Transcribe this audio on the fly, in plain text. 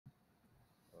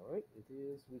right, it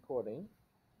is recording.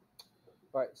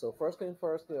 All right, so first thing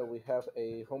first, we have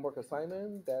a homework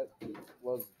assignment that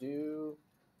was due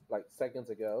like seconds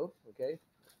ago. Okay,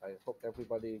 I hope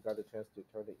everybody got a chance to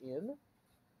turn it in.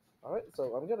 All right,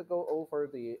 so I'm gonna go over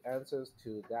the answers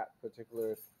to that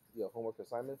particular homework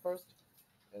assignment first,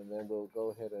 and then we'll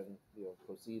go ahead and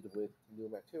proceed with new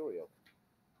material.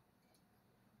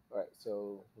 All right,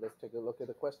 so let's take a look at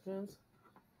the questions.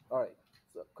 All right,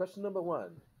 so question number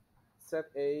one. Set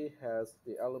A has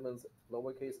the elements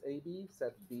lowercase ab,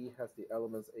 set B has the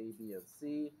elements A, B, and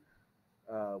C.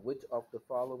 Which of the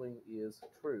following is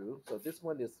true? So this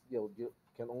one is, you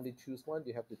can only choose one.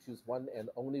 You have to choose one and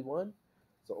only one.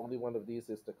 So only one of these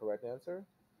is the correct answer.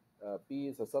 B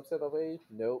is a subset of A.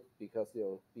 Nope, because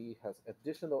B has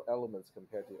additional elements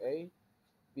compared to A.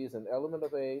 B is an element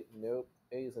of A. Nope.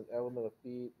 A is an element of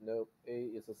B. Nope. A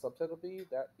is a subset of B.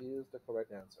 That is the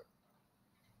correct answer.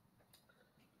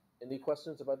 Any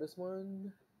questions about this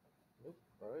one? Nope.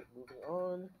 All right, moving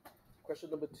on. Question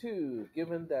number two.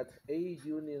 Given that A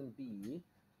union B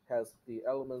has the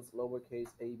elements lowercase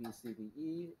a, b, c, d,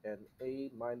 e, and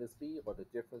A minus B, or the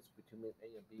difference between A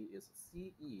and B is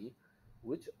C, E,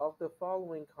 which of the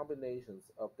following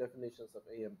combinations of definitions of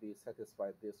A and B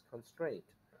satisfy this constraint?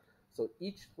 So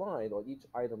each line or each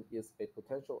item is a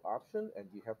potential option, and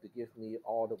you have to give me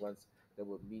all the ones that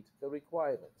will meet the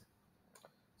requirement.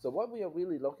 So what we are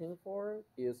really looking for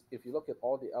is, if you look at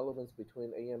all the elements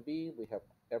between A and B, we have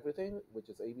everything, which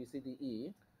is A, B, C, D,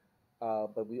 E.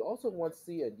 But we also want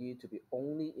C and E to be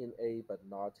only in A but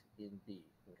not in B.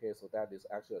 Okay, so that is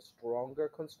actually a stronger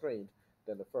constraint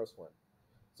than the first one.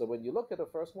 So when you look at the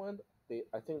first one,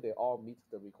 I think they all meet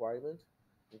the requirement.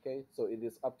 Okay, so it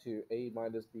is up to A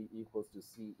minus B equals to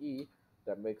CE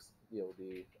that makes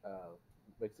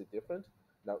makes it different.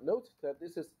 Now note that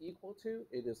this is equal to,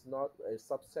 it is not a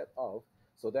subset of,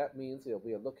 so that means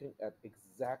we are looking at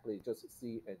exactly just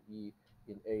C and E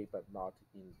in A but not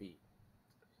in B.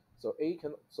 So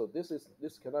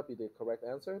this cannot be the correct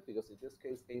answer, because in this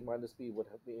case A minus B would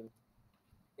have been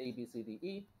A, B, C, D,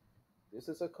 E. This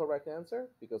is a correct answer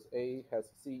because A has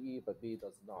CE but B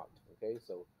does not. Okay,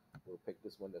 so we'll pick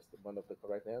this one as one of the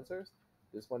correct answers.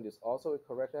 This one is also a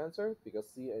correct answer because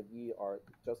C and E are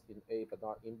just in A but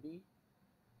not in B.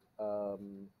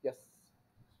 Yes.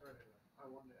 Sorry, I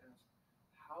wanted to ask,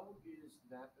 how is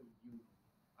that a union?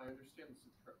 I understand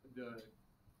the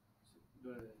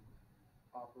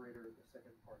operator, the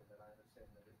second part of it. I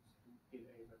understand that it's in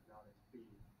A but not in B.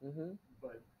 Mm-hmm.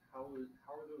 But how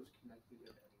are those connected in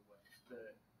any way?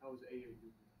 How is A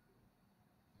union?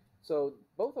 So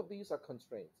both of these are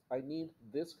constraints. I need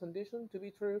this condition to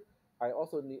be true. I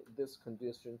also need this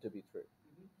condition to be true,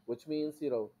 which means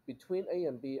between A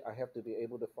and B, I have to be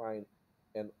able to find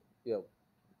an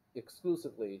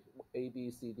exclusively A, B,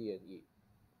 C, D, and E.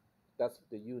 That's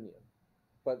the union.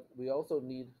 But we also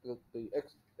need the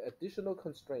additional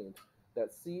constraint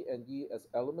that C and E as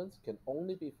elements can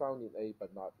only be found in A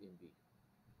but not in B.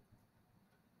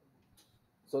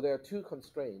 So there are two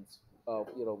constraints of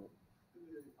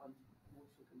I'm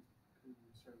mostly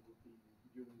concerned with the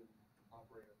union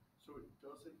operator. So it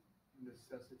doesn't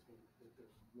necessitate that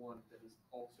there's one that is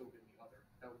also in the other.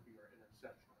 That would be our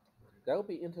intersection operator. That would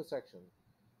be intersection.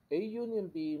 A union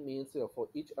B means for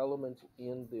each element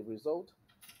in the result,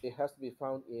 it has to be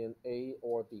found in A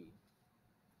or B.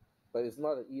 But it's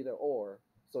not an either or,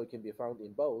 so it can be found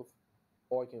in both,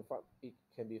 or it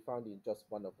can be found in just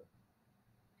one of them.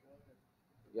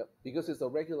 Yep, because it's a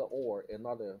regular or and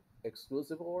not an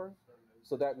exclusive or.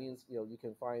 So that means you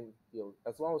can find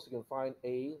as long as you can find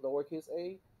A lowercase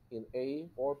a in A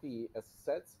or B as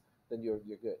sets, then you're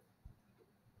good.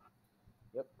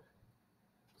 Yep.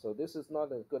 So this is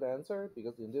not a good answer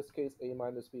because in this case A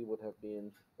minus B would have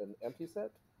been an empty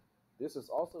set. This is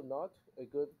also not a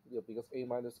good because A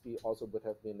minus B also would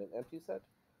have been an empty set.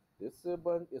 This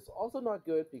one is also not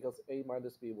good because A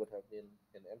minus B would have been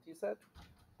an empty set.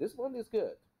 This one is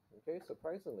good. Okay,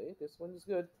 surprisingly, this one is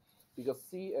good because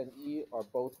C and E are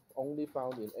both only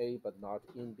found in A but not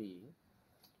in B.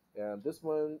 And this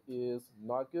one is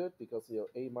not good because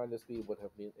A minus B would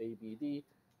have been ABD,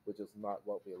 which is not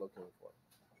what we're looking for.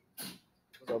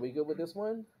 So are we good with this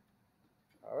one?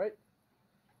 All right.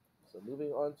 So moving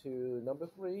on to number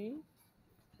 3.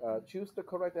 Choose the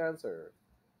correct answer.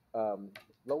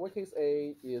 Lowercase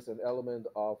a is an element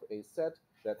of a set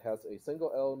that has a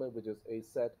single element, which is a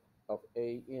set of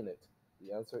A in it.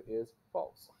 The answer is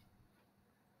false.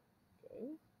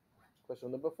 Okay.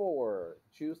 Question number 4.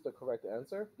 Choose the correct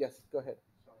answer. Yes, go ahead.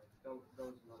 Sorry, that was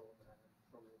another one that I had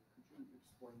trouble with. Could you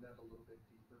explain that a little bit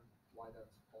deeper? Why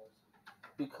that's false?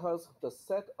 Because the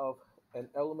set of an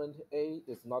element A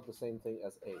is not the same thing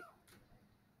as A.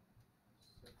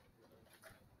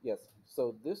 Yes,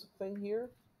 so this thing here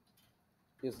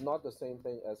is not the same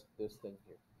thing as this thing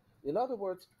here. In other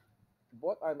words,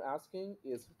 what I'm asking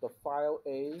is the file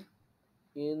A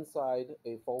inside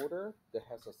a folder that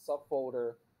has a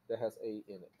subfolder that has A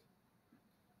in it.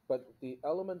 But the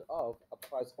element of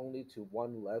applies only to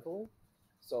one level.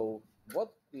 So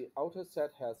what the outer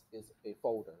set has is a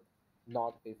folder,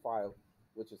 not a file,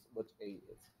 which A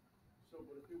is. So,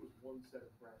 but if it was one set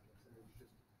of brackets and it was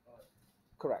just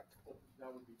Correct. oh,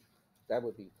 that would be true. That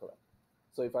would be correct.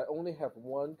 So if I only have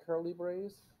one curly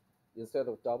brace instead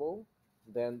of double,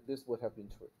 then this would have been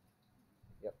true.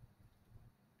 Yep.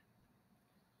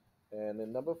 And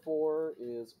then number 4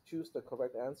 is choose the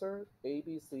correct answer.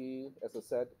 ABC as a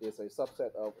set is a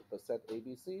subset of the set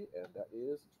ABC, and that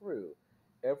is true.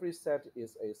 Every set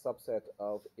is a subset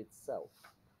of itself.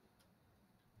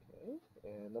 Okay.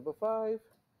 And number 5,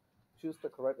 choose the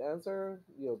correct answer.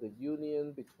 The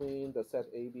union between the set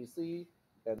ABC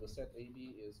and the set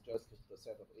AB is just the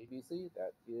set of ABC.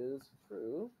 That is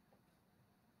true.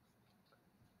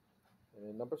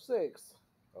 And number 6,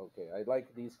 okay, I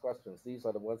like these questions. These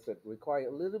are the ones that require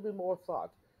a little bit more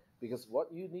thought, because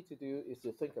what you need to do is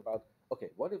to think about, okay,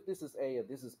 what if this is A and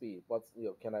this is B?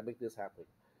 Can I make this happen?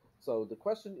 So the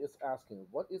question is asking,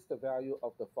 what is the value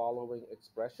of the following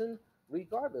expression,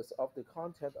 regardless of the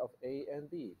content of A and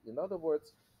B? In other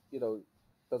words, you know,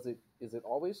 is it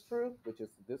always true, which is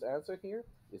this answer here?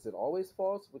 Is it always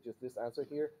false, which is this answer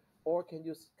here? Or can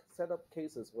you set up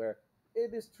cases where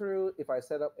it is true if I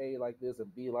set up A like this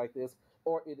and B like this,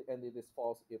 or it is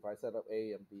false if I set up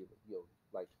A and B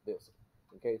like this?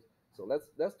 Okay, so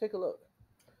let's take a look.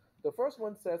 The first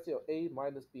one says A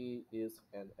minus B is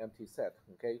an empty set.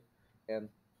 Okay, and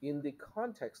in the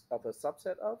context of a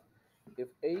subset of, if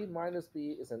A minus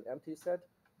B is an empty set,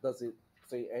 does it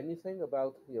say anything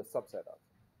about subset of?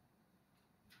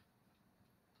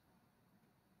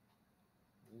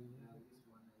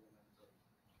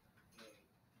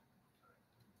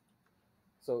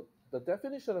 So the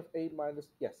definition of A minus,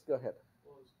 yes, go ahead.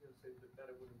 Well, I was going to say that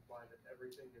it would imply that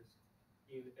everything is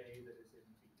in A that is in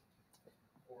B,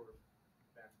 or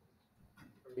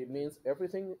backwards. It means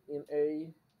everything in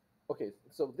A. Okay,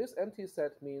 so this empty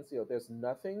set means there's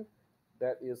nothing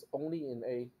that is only in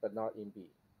A but not in B.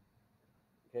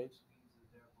 Okay.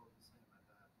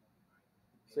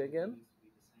 Say again?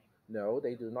 No,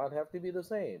 they do not have to be the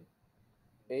same.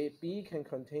 B can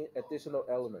contain additional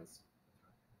elements,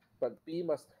 but B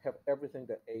must have everything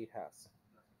that A has.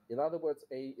 In other words,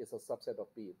 A is a subset of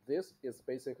B. This is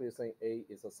basically saying A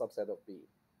is a subset of B.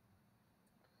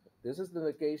 This is the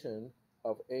negation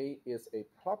of A is a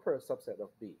proper subset of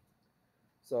B.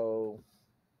 So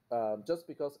just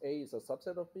because A is a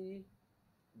subset of B,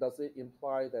 does it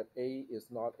imply that A is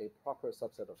not a proper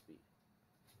subset of B?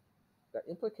 That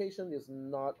implication is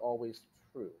not always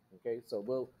true. Okay,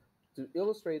 so to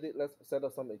illustrate it, let's set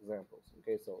up some examples.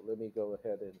 Okay, so let me go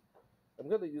ahead and I'm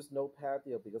going to use Notepad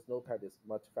because Notepad is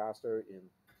much faster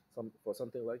for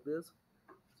something like this.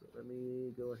 So let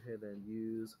me go ahead and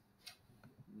use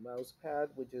Mousepad,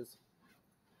 which is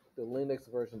the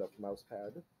Linux version of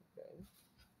Mousepad. Okay.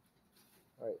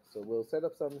 All right, so we'll set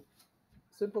up some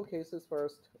simple cases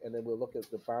first, and then we'll look at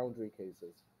the boundary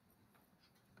cases.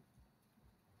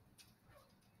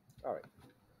 All right.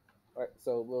 All right,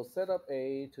 so we'll set up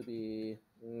A to be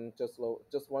just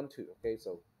 1, 2. Okay,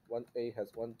 so A has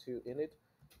 1, 2 in it,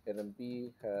 and then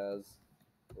B has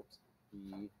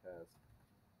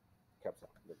caps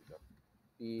lock. There we go.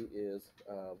 B is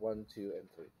 1, 2,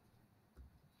 and 3.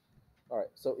 All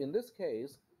right, so in this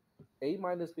case, A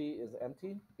minus B is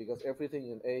empty because everything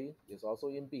in A is also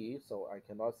in B, so I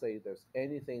cannot say there's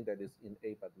anything that is in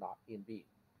A but not in B.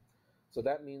 So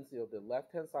that means the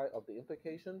left-hand side of the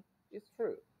implication is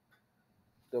true.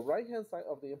 The right-hand side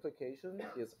of the implication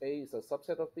is A is a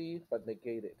subset of B but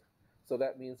negated. So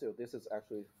that means this is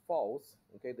actually false.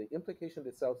 Okay, the implication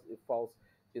itself is false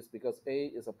is because A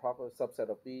is a proper subset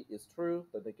of B is true.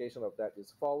 The negation of that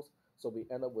is false. So we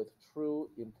end up with true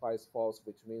implies false,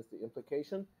 which means the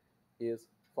implication is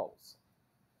false.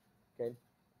 Okay,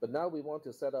 but now we want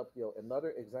to set up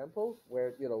another example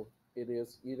where it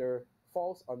is either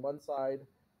false on one side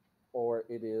or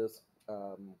it is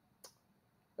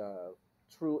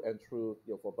true and true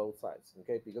for both sides.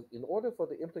 Okay, because in order for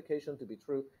the implication to be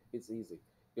true, it's easy.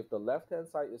 If the left-hand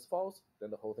side is false, then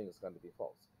the whole thing is going to be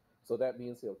false. So that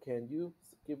means can you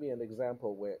give me an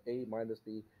example where A minus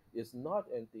B is not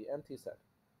in the empty set?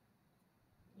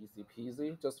 Easy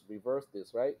peasy. Just reverse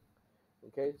this, right?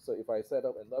 Okay, so if I set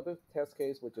up another test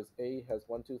case, which is A has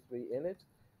 1, 2, 3 in it,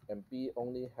 and B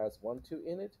only has 1, 2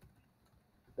 in it,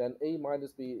 then A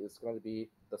minus B is going to be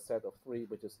the set of 3,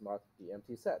 which is not the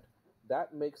empty set.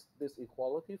 That makes this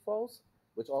equality false,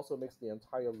 which also makes the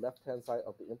entire left-hand side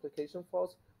of the implication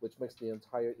false, which makes the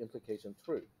entire implication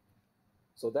true.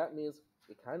 So that means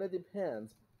it kind of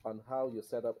depends on how you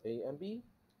set up A and B.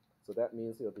 So that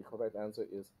means the correct answer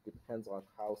is depends on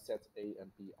how sets A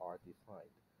and B are defined,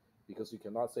 because you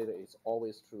cannot say that it's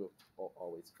always true or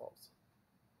always false.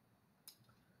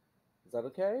 Is that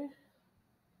okay?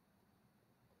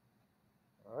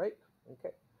 All right.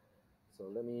 Okay. So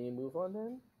let me move on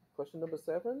then. Question number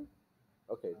 7.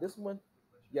 Okay, this one.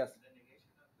 Yes. The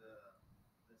negation of the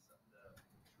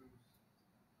truth.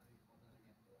 How do you call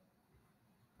that again?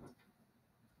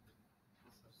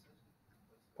 The subset.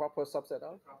 Proper subset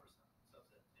of. Proper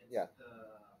subset. It's Yeah.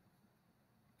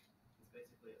 It's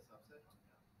basically a subset.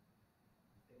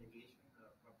 The negation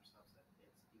of proper subset.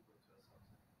 It's equal to a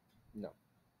subset. No.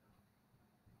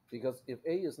 Because if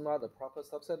A is not a proper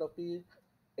subset of B,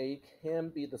 A can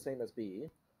be the same as B,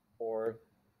 or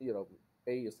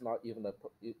A is not even a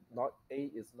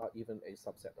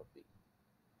subset of B.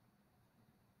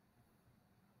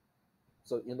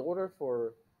 So in order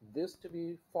for this to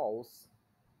be false,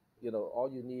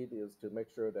 all you need is to make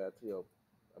sure that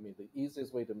the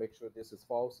easiest way to make sure this is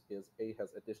false is A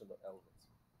has additional elements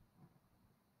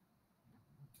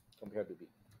compared to B.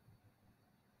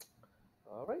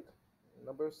 All right,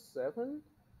 number 7.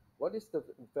 What is the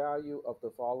value of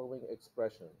the following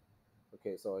expression?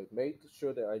 Okay, so I made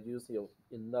sure that I use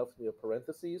enough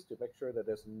parentheses to make sure that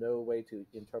there's no way to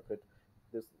interpret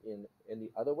this in any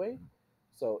other way.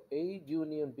 So A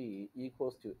union B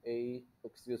equals to A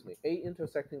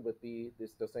intersecting with B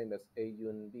is the same as A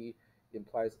union B,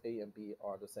 implies A and B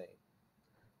are the same.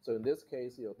 So in this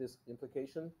case, this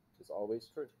implication is always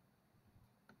true.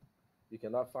 You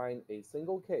cannot find a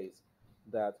single case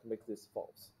that makes this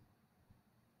false.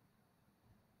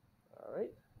 All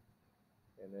right.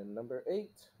 And then number 8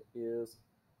 is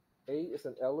A is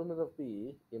an element of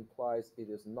B implies it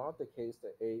is not the case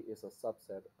that A is a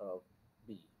subset of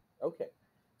B. Okay,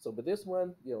 so with this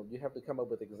one, you have to come up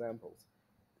with examples.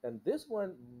 And this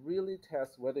one really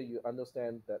tests whether you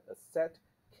understand that a set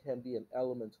can be an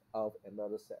element of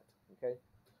another set. Okay,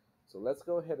 so let's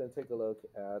go ahead and take a look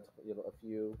at a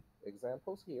few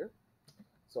examples here.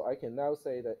 So I can now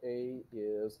say that A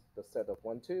is the set of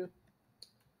 1, 2,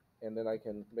 and then I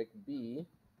can make B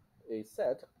a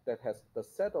set that has the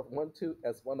set of 1, 2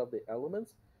 as one of the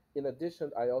elements. In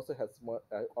addition, I also have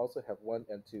 1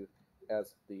 and 2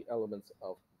 as the elements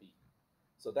of B.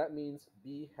 So that means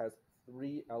B has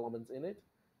 3 elements in it.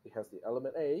 It has the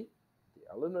element A, the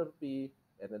element of B,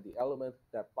 and then the element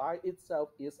that by itself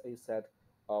is a set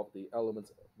of the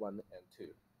elements 1 and 2.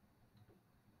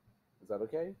 Is that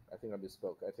okay? I think I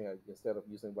misspoke. I think instead of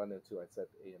using 1 and 2, I said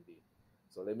A and B.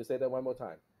 So let me say that one more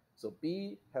time. So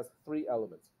B has 3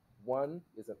 elements. 1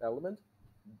 is an element,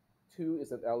 2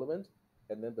 is an element,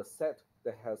 and then the set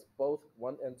that has both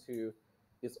 1 and 2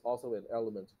 is also an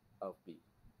element of B.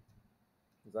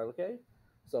 Is that okay?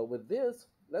 So with this,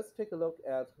 let's take a look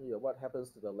at what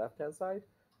happens to the left-hand side.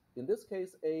 In this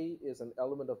case, A is an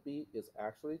element of B is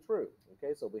actually true.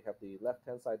 Okay, so we have the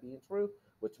left-hand side being true,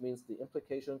 which means the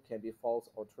implication can be false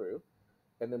or true.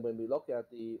 And then when we look at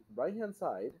the right-hand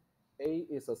side, A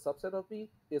is a subset of B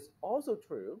is also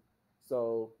true.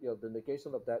 So the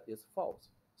negation of that is false.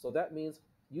 So that means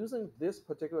using this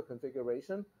particular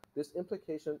configuration, this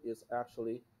implication is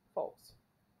actually false.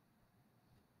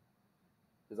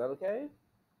 Is that okay?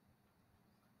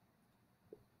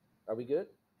 Are we good?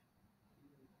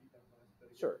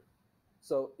 Sure.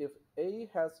 So if A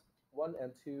has 1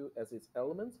 and 2 as its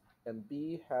elements, and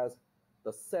B has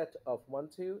the set of 1,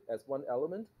 2 as one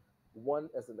element, 1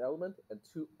 as an element, and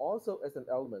 2 also as an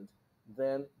element,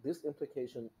 then this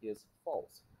implication is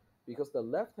false. Because the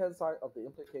left-hand side of the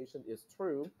implication is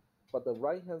true, but the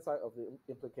right-hand side of the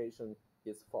implication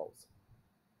is false.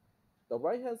 The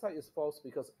right-hand side is false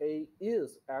because A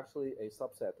is actually a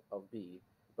subset of B,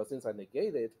 but since I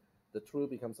negate it, the true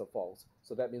becomes a false.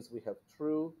 So that means we have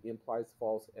true implies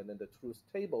false, and then the truth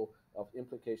table of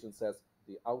implication says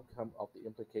the outcome of the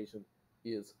implication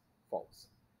is false.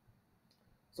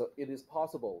 So it is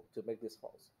possible to make this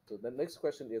false. So the next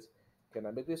question is, can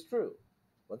I make this true?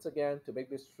 Once again, to make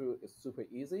this true is super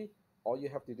easy. All you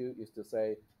have to do is to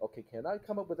say, okay, can I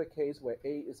come up with a case where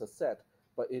A is a set,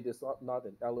 but it is not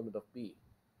an element of B?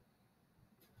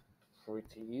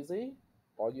 Pretty easy.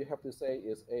 All you have to say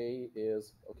is A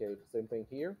is, okay, same thing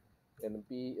here, and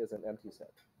B is an empty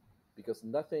set, because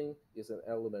nothing is an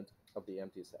element of the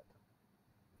empty set.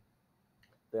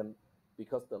 Then,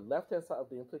 because the left-hand side of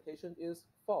the implication is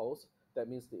false, that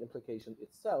means the implication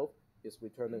itself is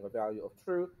returning a value of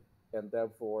true, and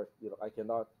therefore I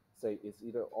cannot say it's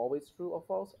either always true or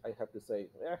false. I have to say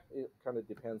it kind of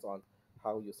depends on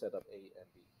how you set up A and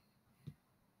B.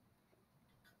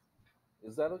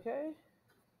 Is that okay?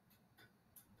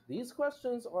 These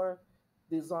questions are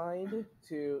designed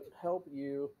to help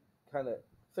you kind of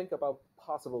think about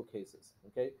possible cases,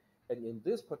 okay? And in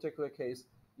this particular case,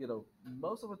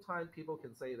 most of the time people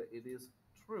can say that it is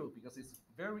true because it's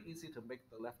very easy to make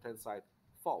the left-hand side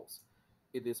false.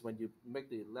 It is when you make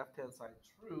the left-hand side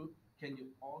true, can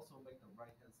you also make the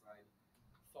right-hand side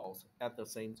false at the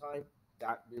same time?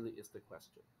 That really is the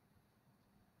question.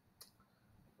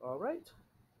 All right.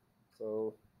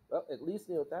 So, well, at least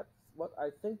that's what I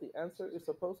think the answer is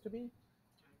supposed to be.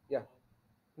 Can I Yeah. go up?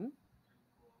 Hmm? Can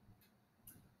I go up?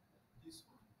 This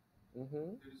one,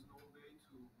 Mm-hmm. there is no way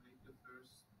to make the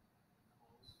first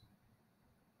false.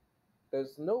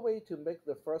 There's no way to make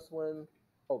the first one.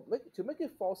 Oh, to make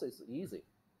it false is easy.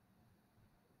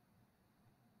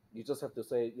 You just have to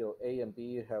say, A and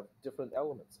B have different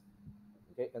elements,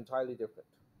 okay, entirely different.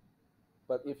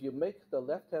 But if you make the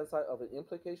left-hand side of an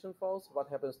implication false, what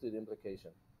happens to the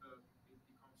implication? It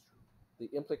becomes true.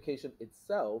 The implication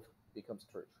itself becomes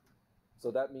true. True.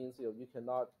 So that means you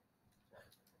cannot.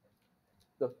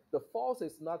 The false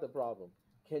is not the problem.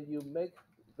 Can you make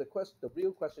the question? The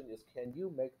real question is, can you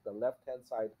make the left-hand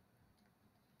side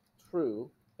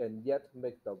true and yet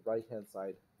make the right-hand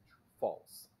side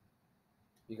false?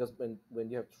 Because when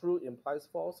you have true implies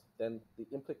false, then the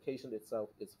implication itself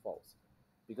is false.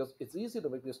 Because it's easy to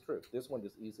make this true. This one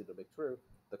is easy to make true.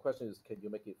 The question is, can you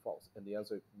make it false? And the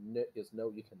answer is no,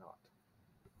 you cannot.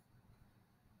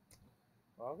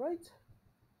 All right.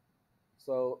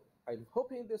 So I'm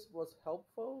hoping this was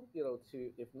helpful,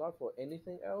 to, if not for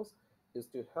anything else, is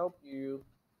to help you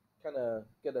kind of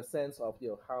get a sense of,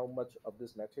 how much of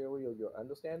this material you're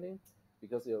understanding,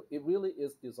 because, it really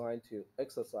is designed to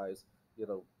exercise,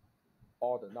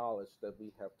 all the knowledge that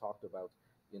we have talked about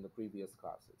in the previous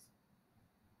classes.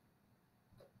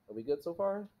 Are we good so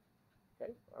far?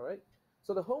 Okay, all right.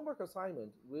 So the homework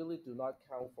assignment really do not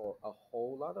count for a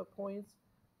whole lot of points,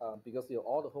 because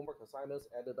all the homework assignments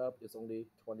added up is only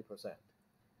 20%.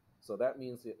 So that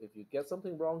means that if you get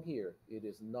something wrong here, it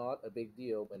is not a big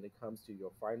deal when it comes to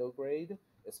your final grade,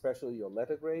 especially your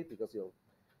letter grade, because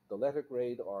the letter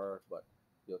grade are what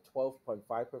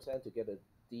 12.5% to get a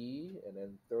D, and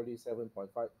then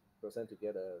 37.5% to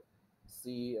get a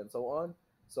C, and so on.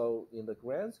 So in the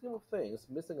grand scheme of things,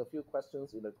 missing a few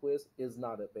questions in the quiz is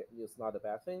not a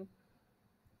bad thing.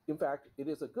 In fact, it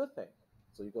is a good thing.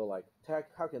 So you go like, Tech,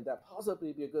 how can that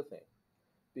possibly be a good thing?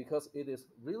 Because it is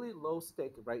really low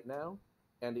stake right now,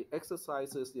 and it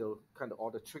exercises kind of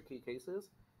all the tricky cases.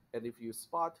 And if you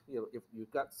spot if you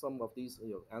got some of these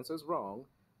answers wrong,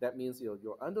 that means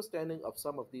your understanding of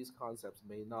some of these concepts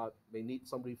may need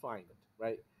some refinement,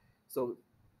 right? So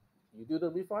you do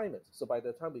the refinement. So by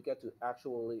the time we get to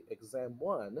actually exam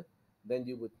one, then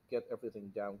you would get everything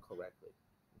down correctly.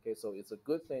 Okay, so it's a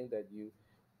good thing that you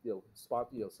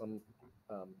spot some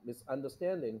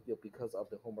misunderstanding because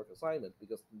of the homework assignment,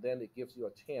 because then it gives you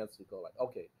a chance to go like,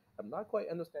 okay, I'm not quite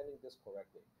understanding this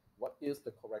correctly. What is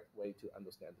the correct way to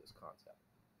understand this concept?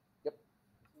 Yep.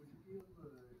 Would you be able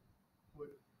to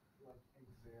put like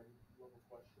exam level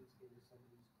questions into some of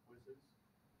these quizzes,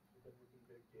 so then we can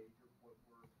get a gauge of what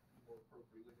we're more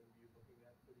appropriately going to be looking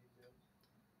at for the exams?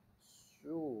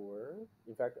 Sure.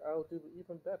 In fact, I'll do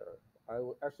even better. I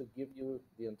will actually give you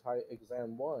the entire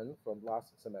exam one from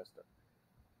last semester.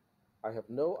 I have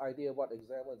no idea what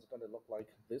exam one is going to look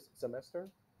like this semester,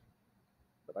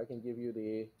 but I can give you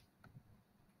the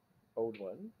old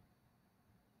one.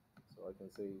 So I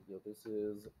can say, this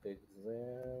is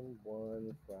exam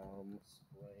one from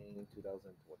spring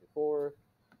 2024.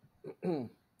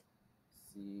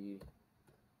 See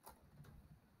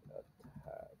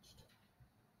attached,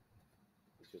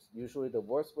 which is usually the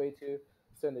worst way to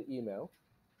send an email.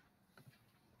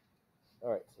 All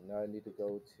right, so now I need to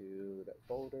go to that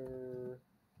folder.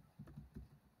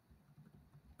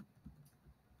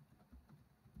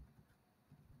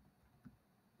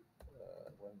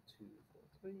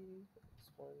 1243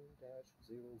 one dash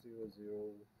 000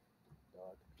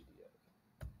 dot PDF.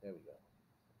 There we go.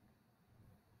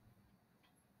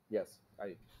 Yes,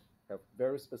 I have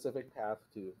very specific path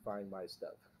to find my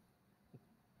stuff.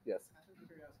 Yes. Out of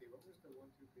curiosity, what was the 1,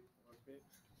 2, 3, 4 bit?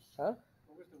 Huh?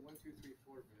 What was the 1, 2, 3,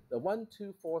 4 bit? The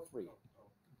 1243. Oh.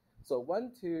 So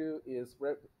 1 2 is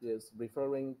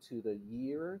referring to the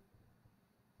year.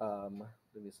 Let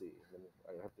me see.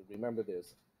 I have to remember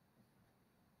this.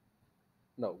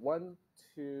 No, 1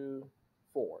 2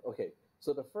 4. Okay.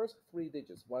 So the first three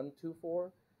digits, 1 2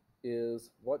 4, is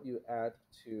what you add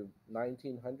to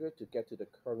 1900 to get to the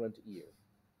current year.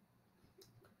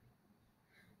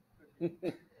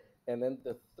 And then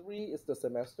the 3 is the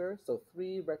semester. So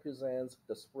 3 represents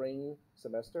the spring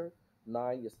semester.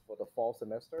 9 is for the fall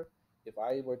semester. If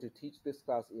I were to teach this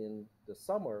class in the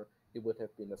summer, it would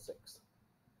have been a 6.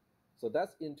 So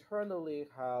that's internally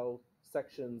how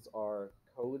sections are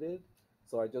coded.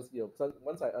 So I just,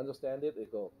 once I understand it, I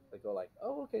go like,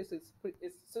 oh, okay, so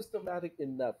it's systematic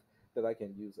enough that I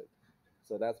can use it.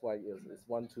 So that's why it's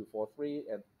 1, 2, 4, 3,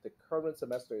 and the current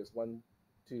semester is 1,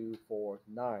 2, 4,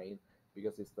 9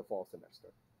 because it's the fall semester.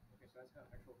 Okay, so that's how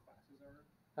actual classes are.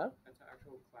 Huh? That's how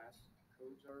actual class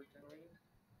codes are generated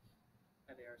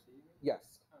at ARC. Yes.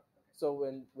 Oh, okay. So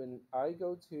when I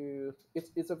go to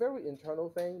it's a very internal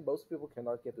thing. Most people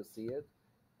cannot get to see it,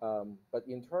 but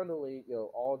internally,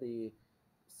 all the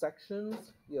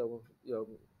sections,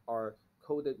 are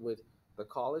coded with the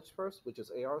college first, which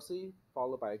is ARC,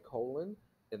 followed by a colon,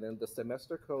 and then the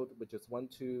semester code, which is 1,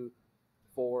 2,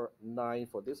 4, 9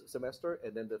 for this semester,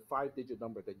 and then the 5-digit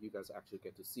number that you guys actually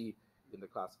get to see in the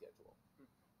class schedule. Okay.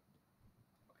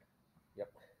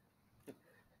 Yep.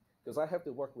 Because I have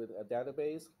to work with a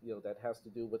database, that has to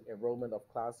do with enrollment of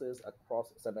classes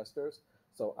across semesters.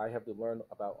 So I have to learn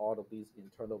about all of these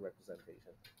internal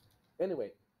representation.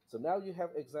 Anyway, so now you have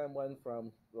exam 1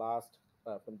 from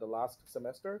the last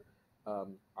semester.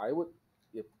 I would,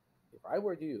 if I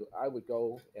were you, I would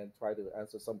go and try to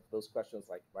answer some of those questions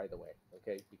like right away,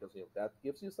 okay? Because that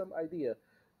gives you some idea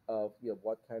of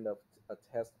what kind of a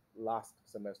test last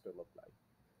semester looked like.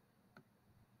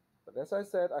 But as I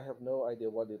said, I have no idea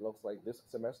what it looks like this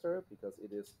semester because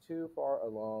it is too far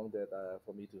along that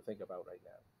for me to think about right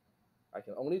now. I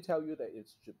can only tell you that it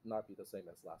should not be the same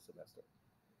as last semester.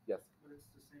 Yes. But it's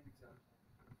the same exam.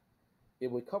 It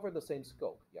would cover the same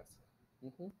scope. Yes.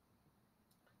 Mm-hmm.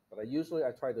 But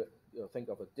I try to think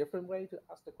of a different way to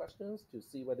ask the questions to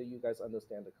see whether you guys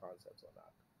understand the concepts or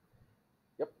not.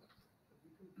 Yep.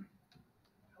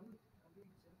 How many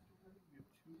exams do you have?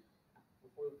 You have 2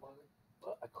 before the final?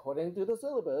 According to the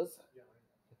syllabus,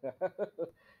 Yeah, I know.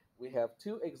 we have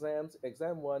 2 exams.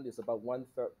 Exam 1 is about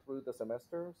 1/3 through the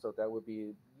semester, so that would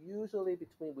be usually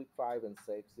between week 5 and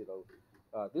 6.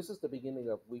 This is the beginning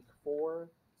of week 4,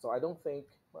 so I don't think.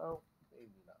 Well,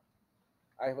 maybe not.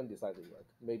 I haven't decided yet.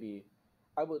 Maybe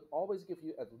I would always give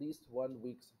you at least 1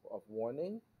 week of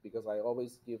warning because I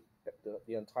always give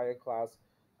the entire class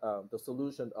the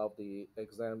solution of the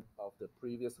exam of the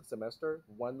previous semester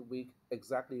 1 week,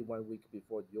 exactly 1 week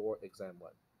before your exam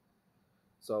 1.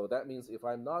 So that means if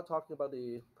I'm not talking about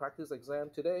the practice exam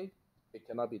today, it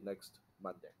cannot be next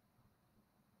Monday.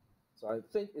 So I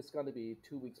think it's going to be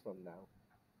 2 weeks from now.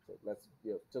 So let's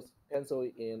just pencil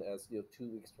it in as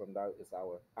 2 weeks from now is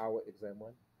our exam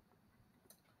 1.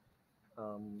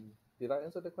 Did I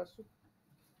answer the question?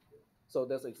 So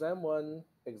there's exam 1,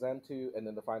 exam 2, and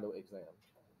then the final exam.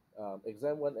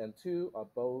 Exam 1 and 2 are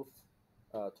both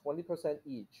 20%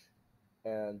 each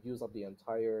and use up the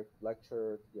entire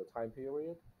lecture time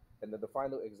period. And then the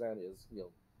final exam is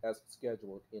as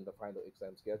scheduled in the final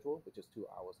exam schedule, which is 2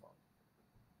 hours long.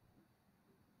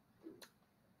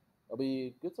 Are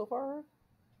we good so far?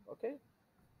 Okay.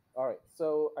 All right.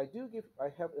 So I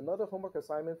have another homework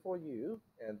assignment for you,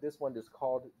 and this one is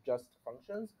called Just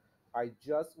Functions. I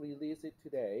just released it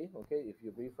today. Okay. If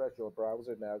you refresh your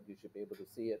browser now, you should be able to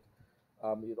see it.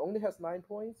 It only has 9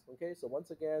 points. Okay, so once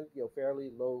again,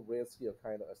 fairly low risk,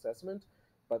 kind of assessment.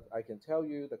 But I can tell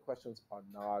you the questions are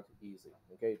not easy.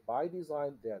 Okay, by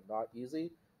design, they are not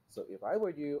easy. So if I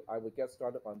were you, I would get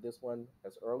started on this one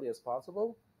as early as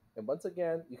possible. And once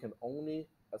again, you can only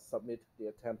submit the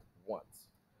attempt once.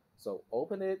 So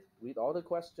open it, read all the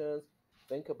questions,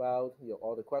 think about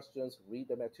all the questions, read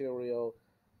the material,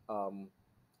 um,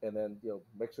 and then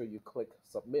make sure you click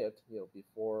submit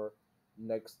before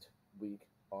next week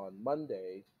on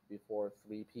Monday before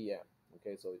 3 p.m.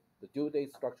 Okay, so the due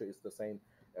date structure is the same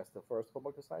as the first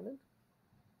homework assignment.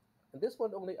 And this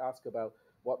one only asks about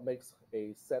what makes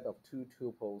a set of 2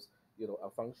 tuples, a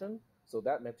function. So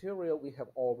that material we have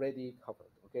already covered.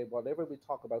 Okay, whatever we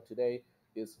talk about today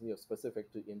is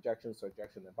specific to injection,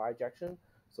 surjection, and bijection.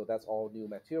 So that's all new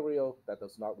material that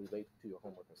does not relate to your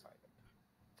homework assignment.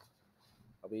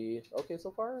 Are we okay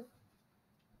so far?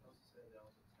 Also said they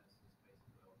also test is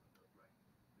basically open book, right?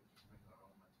 We just bring our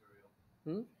own material Hmm?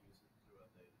 and use it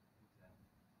throughout the exam.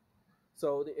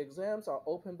 So the exams are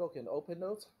open book and open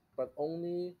notes, but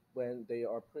only when they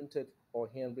are printed or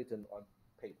handwritten on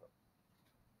paper.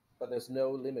 But there's no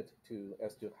limit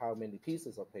as to how many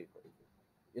pieces of paper.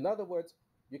 In other words,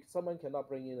 someone cannot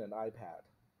bring in an iPad.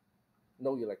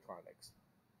 No electronics.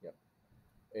 Yep.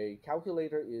 a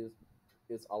calculator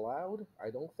is allowed. I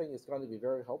don't think it's going to be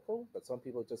very helpful, but some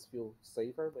people just feel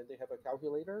safer when they have a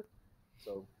calculator.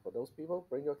 So for those people,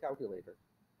 bring your calculator.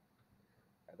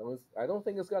 I don't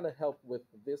think it's going to help with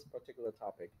this particular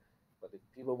topic, but if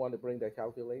people want to bring their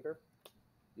calculator,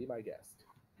 be my guest.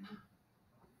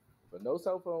 But no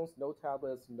cell phones, no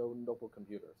tablets, no notebook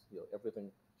computers. Everything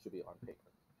should be on paper.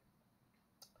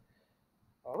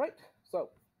 All right. So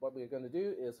what we're going to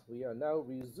do is we are now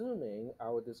resuming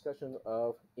our discussion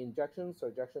of injection,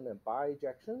 surjection, and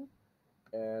bijection.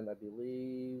 And I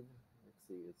believe, let's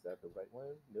see, is that the right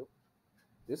one? Nope.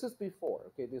 This is before.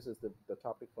 Okay, this is the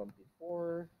topic from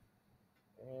before.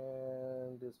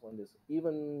 And this one is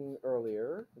even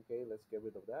earlier. Okay, let's get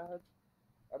rid of that.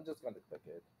 I'm just going to click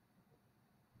it.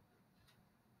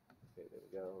 Okay, there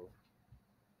we go.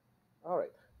 All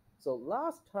right. So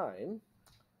last time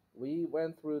we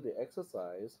went through the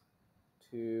exercise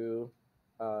to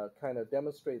kind of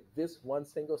demonstrate this one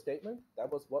single statement.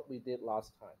 That was what we did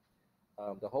last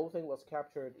time. The whole thing was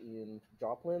captured in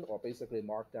Joplin, or basically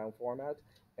markdown format,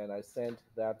 and I sent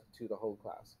that to the whole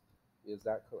class. Is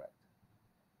that correct?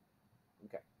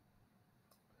 Okay.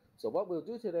 So what we'll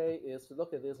do today is to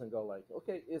look at this and go like,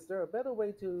 okay, is there a better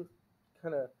way to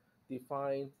kind of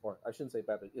define, or I shouldn't say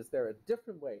better, is there a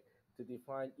different way to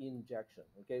define injection?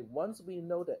 Okay, once we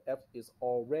know that f is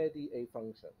already a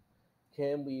function,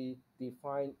 can we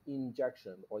define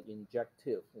injection or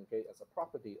injective, okay, as a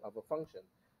property of a function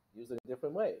using a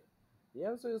different way? The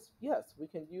answer is yes, we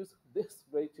can use this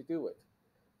way to do it,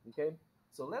 okay?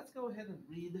 So let's go ahead and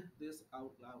read this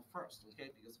out loud first,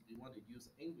 okay? Because we want to use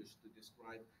English to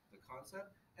describe the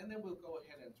concept, and then we'll go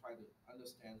ahead and try to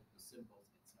understand the symbols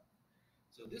itself.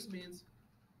 So this means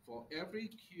for every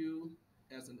Q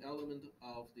as an element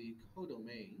of the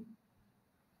codomain,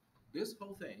 this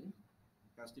whole thing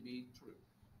has to be true,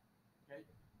 okay?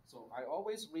 So I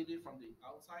always read it from the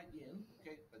outside in,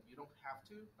 okay? But you don't have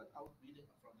to, but out reading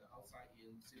from the outside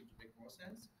in seems to make more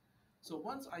sense. So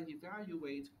once I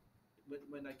evaluate,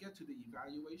 when I get to the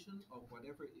evaluation of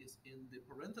whatever is in the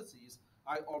parentheses,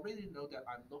 I already know that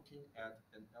I'm looking at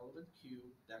an element Q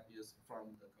that is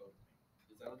from the codomain.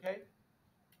 Is that okay?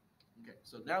 Okay,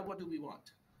 so now what do we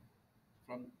want?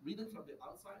 From reading from the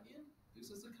outside in, this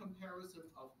is a comparison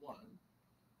of 1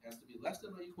 has to be less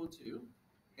than or equal to,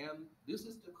 and this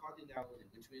is the cardinality,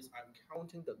 which means I'm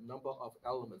counting the number of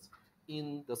elements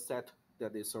in the set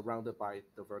that is surrounded by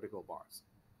the vertical bars.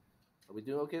 Are we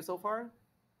doing okay so far?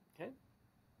 Okay.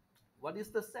 What is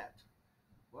the set?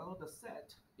 Well, the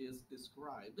set is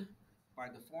described by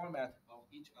the format of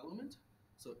each element.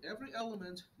 So every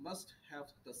element must have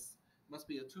this, must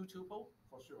be a two tuple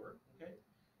for sure. Okay.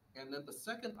 And then the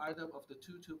second item of the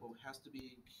two tuple has to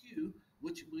be Q,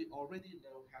 which we already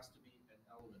know has to be an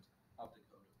element of the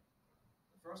codomain.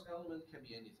 The first element can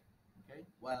be anything. Okay.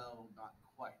 Well, not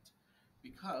quite,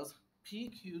 because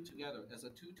PQ together as a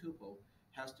two tuple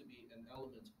has to be an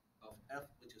element of f,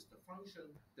 which is the function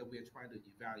that we're trying to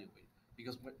evaluate.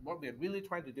 Because what we're really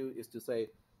trying to do is to say,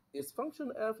 is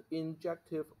function f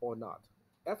injective or not?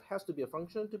 F has to be a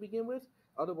function to begin with,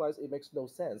 otherwise it makes no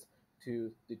sense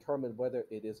to determine whether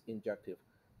it is injective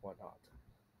or not.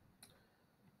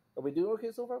 Are we doing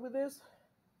okay so far with this?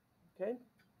 Okay.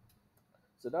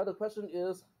 So now the question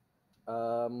is,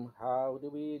 how do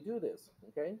we do this?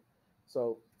 Okay.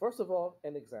 So first of all,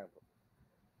 an example.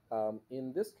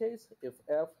 In this case, if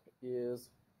f is,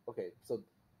 okay, so,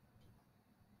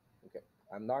 okay,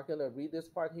 I'm not going to read this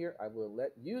part here. I will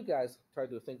let you guys try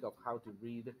to think of how to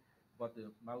read what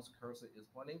the mouse cursor is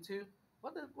pointing to.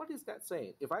 What is that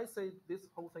saying? If I say this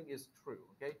whole thing is true,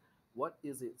 okay, what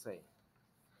is it saying?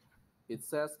 It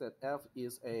says that f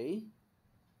is a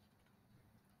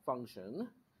function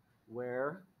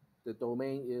where the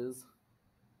domain is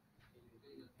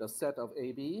the set of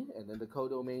AB, and then the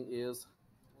codomain is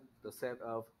the set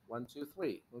of 1, 2,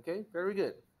 3. Okay, very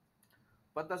good.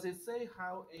 But does it say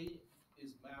how A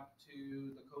is mapped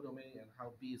to the codomain and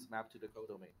how B is mapped to the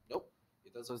codomain? Nope.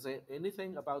 It doesn't say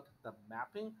anything about the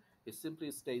mapping. It simply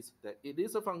states that it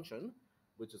is a function,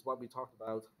 which is what we talked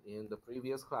about in the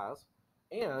previous class.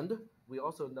 And we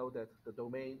also know that the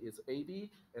domain is AB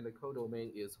and the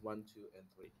codomain is 1, 2, and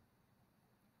 3.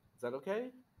 Is that okay?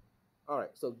 All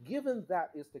right. So given that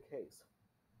is the case,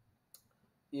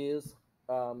 is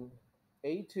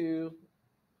A2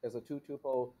 as a two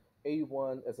tuple,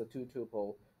 A1 as a two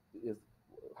tuple, is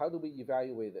how do we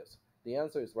evaluate this? The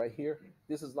answer is right here.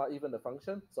 This is not even a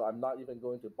function, so I'm not even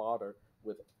going to bother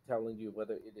with telling you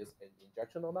whether it is an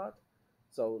injection or not.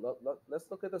 So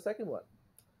let's look at the second one.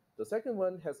 The second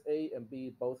one has A and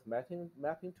B both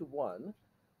mapping to 1,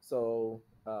 so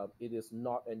it is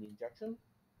not an injection.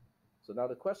 So now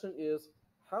the question is,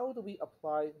 how do we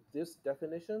apply this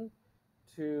definition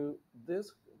to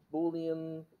this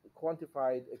Boolean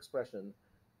quantified expression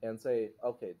and say,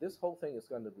 okay, this whole thing is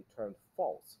going to return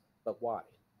false, but why?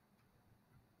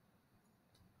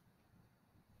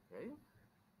 Okay.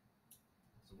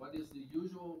 So what is the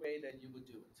usual way that you would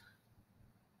do it?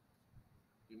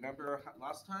 Remember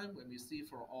last time when we see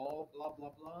for all blah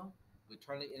blah blah, we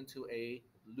turn it into a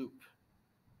loop.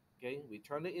 Okay, we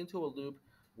turn it into a loop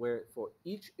where for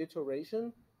each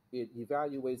iteration it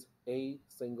evaluates a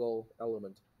single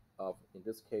element of, in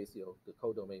this case, the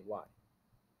codomain y.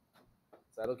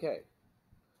 Is that okay?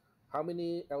 How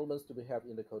many elements do we have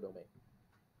in the codomain?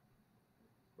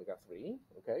 We got three.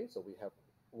 Okay, so we have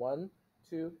 1,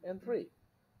 2, and 3.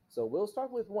 So we'll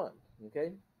start with 1.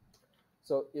 Okay,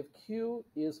 so if q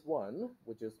is 1,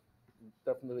 which is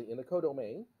definitely in the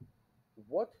codomain,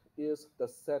 what is the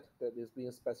set that is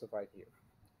being specified here?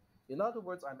 In other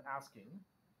words, I'm asking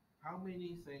how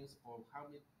many things, or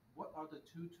what are the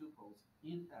two tuples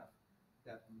in F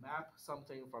that map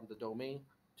something from the domain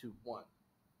to 1?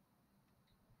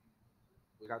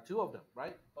 We got two of them,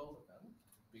 right? Both of them.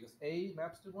 Because A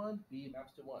maps to 1, B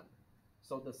maps to 1.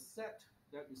 So the set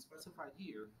that we specified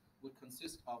here would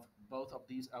consist of both of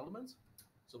these elements.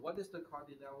 So what is the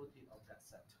cardinality of that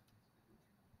set?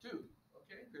 2.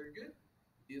 Okay, very good.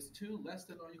 Is 2 less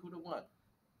than or equal to 1?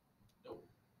 Nope.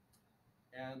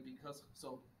 And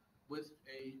so with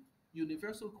a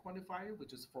universal quantifier,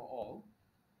 which is for all,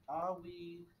 are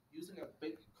we using a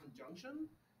big conjunction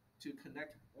to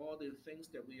connect all the things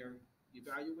that we are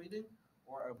evaluating,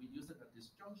 or are we using a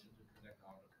disjunction to connect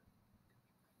all of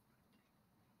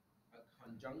them? A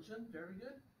conjunction, very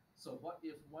good. So what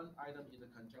if one item in the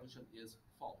conjunction is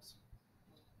false?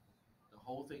 The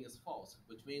whole thing is false,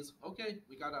 which means, okay,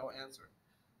 we got our answer.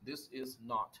 This is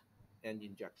not an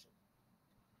injection.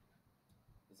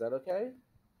 Is that okay?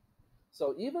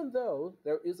 So even though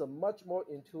there is a much more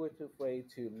intuitive way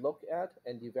to look at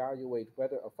and evaluate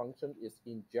whether a function is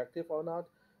injective or not,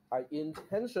 I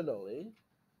intentionally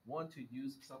want to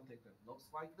use something that looks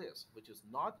like this, which is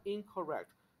not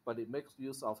incorrect, but it makes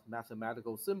use of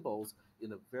mathematical symbols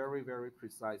in a very, very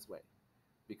precise way,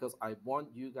 because I want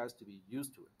you guys to be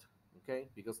used to it, okay?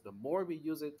 Because the more we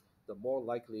use it, the more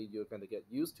likely you're going to get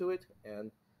used to it,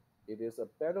 and it is a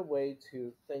better way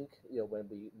to think, when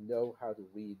we know how to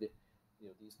read,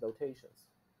 these notations.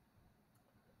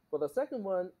 For the second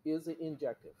one, is it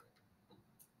injective?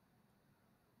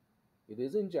 It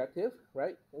is injective,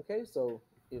 right? Okay, so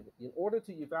in order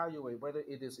to evaluate whether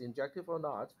it is injective or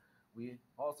not, we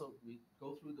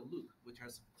go through the loop, which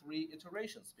has 3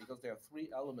 iterations because there are 3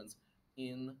 elements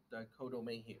in the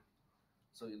codomain here.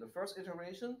 So in the first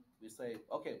iteration, we say,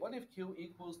 okay, what if q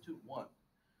equals to 1?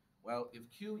 Well, if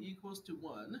q equals to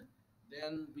 1,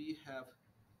 then we have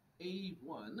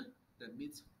A1 that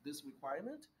meets this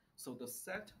requirement. So the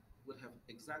set would have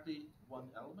exactly 1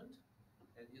 element,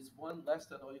 and is 1 less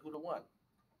than or equal to 1?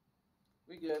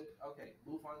 We're good. Okay,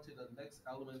 move on to the next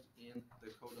element in the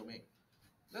codomain.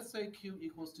 Let's say q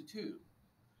equals to 2.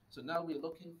 So now we're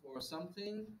looking for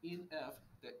something in F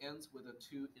that ends with a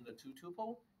 2 in the 2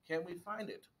 tuple. Can we find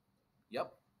it?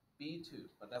 Yep, B2,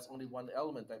 but that's only 1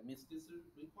 element that meets this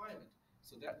requirement.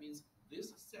 So that means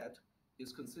this set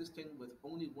is consisting with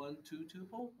only 1 2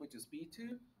 tuple, which is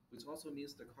B2, which also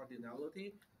means the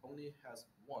cardinality only has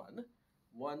 1.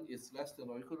 1 is less than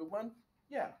or equal to 1.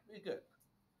 Yeah, we're good.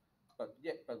 But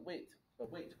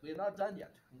wait, we're not done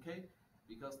yet, okay?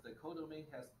 Because the codomain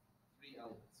has 3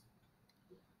 elements.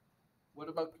 What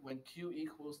about when q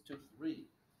equals to 3?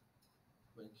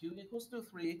 When q equals to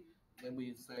 3, then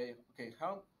we say, okay,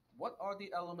 what are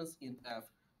the elements in F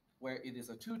where it is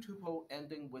a 2 tuple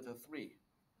ending with a 3?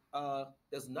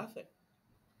 There's nothing.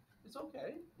 It's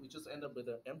okay. We just end up with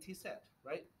an empty set,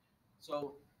 right?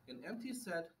 So an empty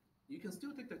set, you can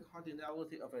still take the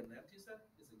cardinality of an empty set.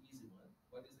 It's an easy one.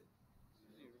 What is it?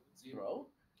 0.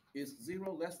 Is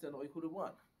 0 less than or equal to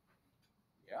 1?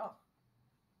 Yeah.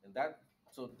 And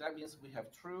that means we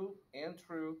have true and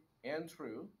true and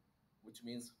true, which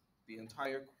means the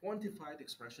entire quantified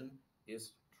expression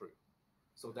is true.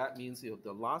 So that means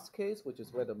the last case, which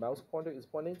is where the mouse pointer is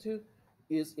pointing to,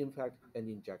 is in fact an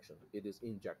injection. It is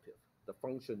injective. The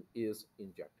function is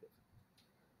injective.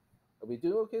 Are we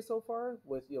doing okay so far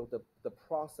with the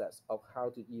process of how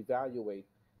to evaluate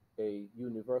a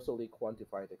universally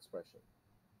quantified expression?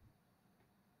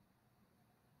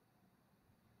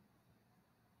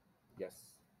 Yes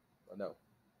or no?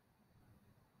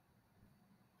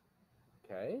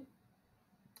 Okay.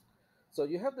 So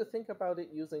you have to think about it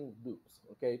using loops,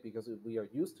 okay? Because we are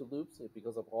used to loops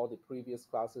because of all the previous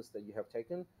classes that you have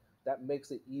taken. that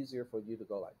makes it easier for you to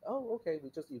go like, oh, okay, we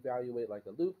just evaluate like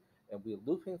a loop, and we're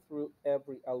looping through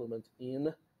every element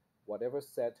in whatever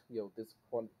set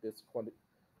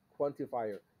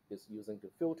quantifier is using to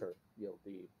filter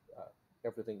the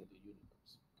everything in the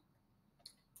universe.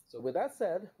 So with that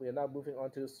said, we are now moving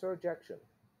on to surjection.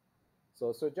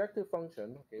 So surjective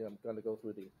function, okay, I'm going to go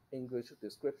through the English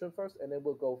description first, and then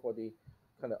we'll go for the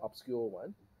kind of obscure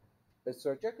one. A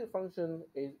surjective function,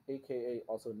 aka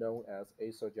also known as a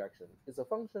surjection, is a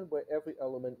function where every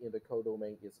element in the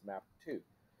codomain is mapped to.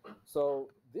 So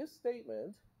this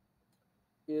statement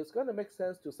is going to make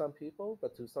sense to some people,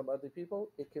 but to some other people,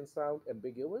 it can sound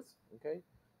ambiguous. Okay,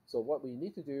 so what we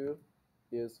need to do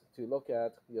is to look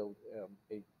at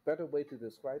a better way to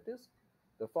describe this.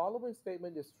 The following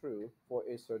statement is true for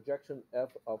a surjection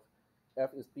f of f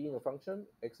is being a function,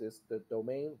 x is the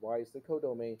domain, y is the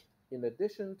codomain, in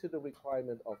addition to the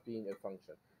requirement of being a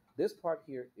function. This part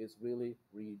here is really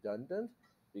redundant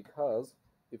because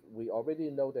if we already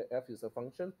know that f is a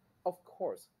function, of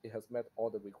course, it has met all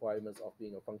the requirements of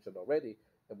being a function already,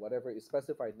 and whatever is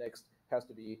specified next has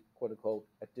to be quote unquote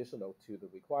additional to the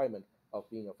requirement of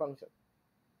being a function.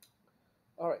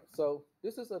 All right, so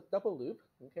this is a double loop,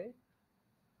 okay?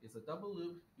 It's a double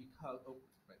loop because, oh,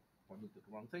 right, pointing to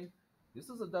the wrong thing. This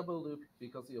is a double loop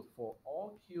because for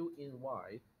all q in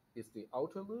y is the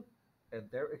outer loop, and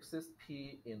there exists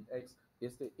p in x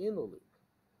is the inner loop.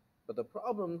 But the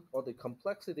problem or the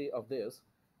complexity of this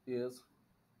is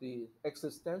the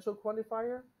existential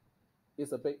quantifier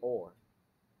is a big OR,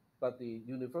 but the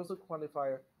universal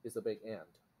quantifier is a big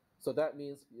AND. So that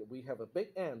means we have a big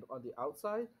AND on the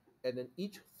outside, and then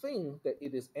each thing that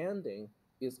it is ANDing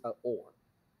is a OR.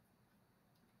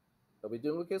 Are we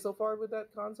doing okay so far with that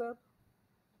concept?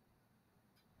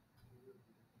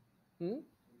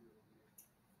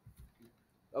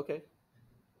 Okay.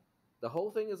 The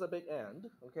whole thing is a big AND.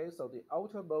 Okay, so the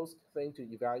outermost thing to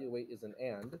evaluate is an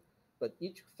AND, but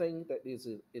each thing that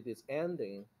it is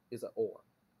ANDing is an OR.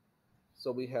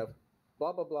 So we have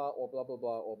blah blah blah or blah blah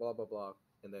blah or blah blah blah,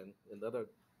 and then another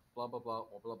blah blah blah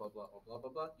or blah blah blah or blah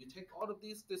blah blah. You take all of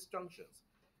these disjunctions,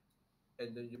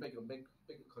 and then you make a big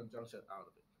conjunction out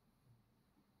of it.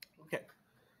 Okay,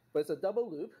 but it's a double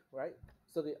loop, right?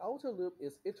 So the outer loop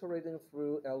is iterating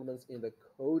through elements in the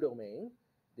codomain.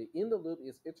 The inner loop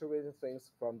is iterating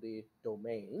things from the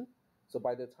domain. So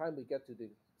by the time we get to the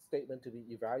statement to be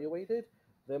evaluated,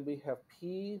 then we have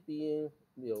P being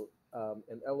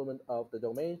an element of the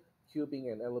domain, Q being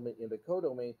an element in the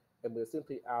codomain, and we're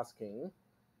simply asking,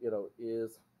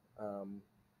 is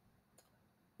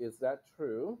that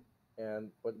true?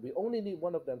 But we only need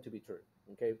one of them to be true,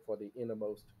 okay, for the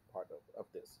innermost part of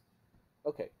this.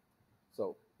 Okay,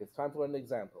 so it's time for an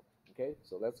example. Okay,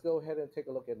 so let's go ahead and take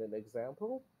a look at an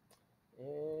example.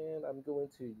 And I'm going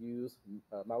to use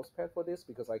a mousepad for this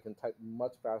because I can type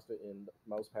much faster in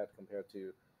mousepad compared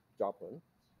to Joplin.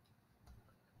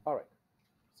 All right,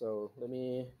 so let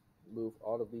me move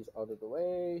all of these out of the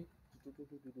way,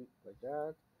 like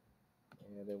that.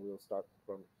 And then we'll start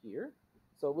from here.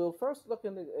 So we'll first look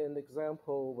at an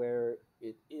example where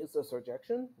it is a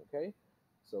surjection, okay?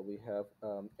 So we have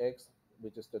X,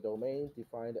 which is the domain,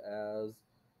 defined as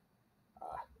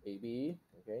AB,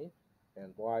 okay?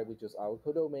 And Y, which is our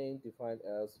codomain, defined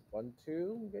as 1,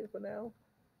 2, okay, for now.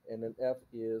 And then F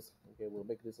is, okay, we'll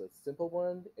make this a simple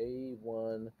one,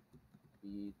 A1,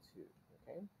 B2,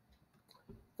 okay?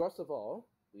 First of all,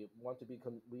 we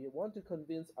want to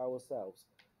convince ourselves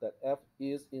that f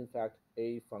is in fact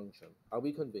a function. Are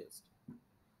we convinced?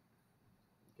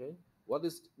 Okay. What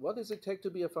does it take to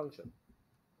be a function?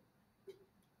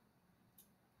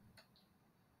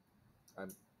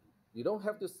 You don't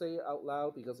have to say it out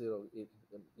loud because you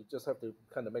just have to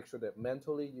kind of make sure that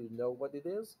mentally you know what it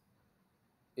is.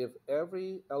 If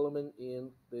every element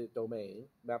in the domain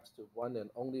maps to one and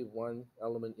only one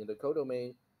element in the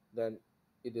codomain, then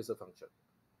it is a function.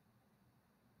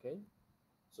 Okay.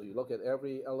 So you look at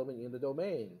every element in the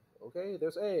domain. Okay,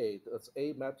 there's A. Does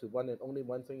A map to one and only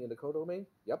one thing in the codomain?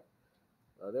 Yep.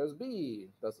 There's B.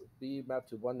 Does B map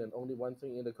to one and only one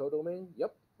thing in the codomain?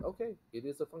 Yep. Okay, it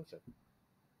is a function.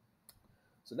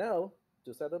 So now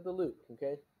to set up the loop,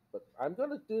 okay? But I'm going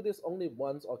to do this only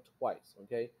once or twice,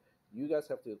 okay? You guys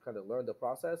have to kind of learn the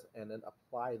process and then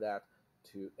apply that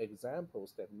to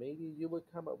examples that maybe you would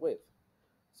come up with.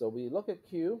 So we look at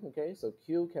Q, okay? So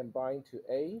Q can bind to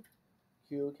A,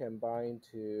 Q can bind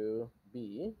to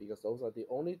B because those are the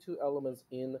only two elements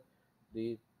in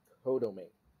the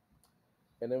codomain.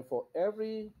 And then for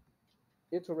every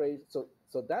iteration, so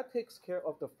that takes care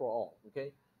of the for all,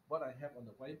 okay? What I have on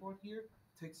the whiteboard here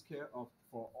takes care of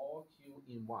for all Q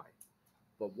in Y.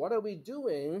 But what are we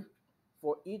doing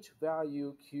for each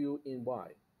value q in y.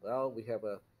 Well, we have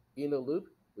a inner loop,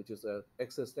 which is an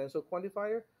existential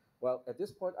quantifier. Well, at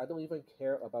this point, I don't even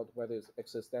care about whether it's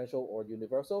existential or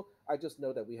universal. I just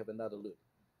know that we have another loop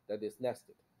that is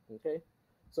nested. Okay,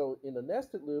 so in the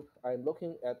nested loop, I'm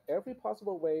looking at every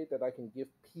possible way that I can give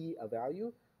p a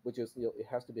value, which is, it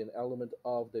has to be an element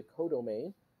of the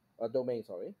codomain, domain.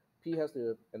 Sorry, p has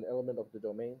to an element of the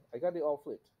domain. I got it all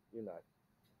flipped, didn't I?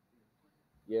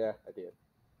 Yeah, I did.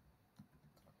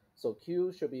 So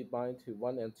q should be bind to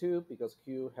 1 and 2 because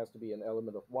q has to be an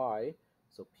element of y.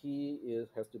 So p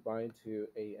has to bind to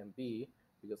a and b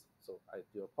because, so I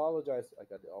do apologize, I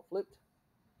got it all flipped.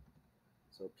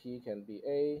 So p can be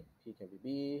a, p can be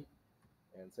b,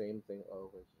 and same thing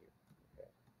over here. Okay.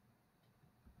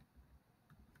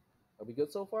 Are we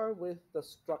good so far with the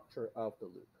structure of the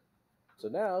loop? So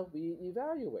now we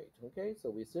evaluate, okay? So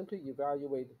we simply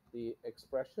evaluate the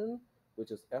expression,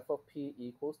 which is f of p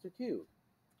equals to q.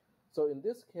 So in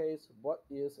this case, what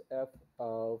is f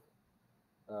of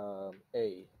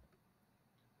a?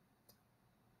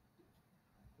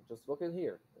 Just look at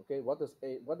here, okay? What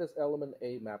does element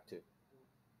a map to?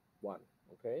 1,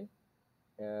 okay?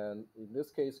 And in this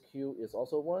case, q is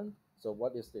also 1. So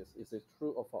what is this? Is it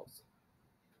true or false?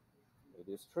 It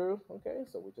is true, okay?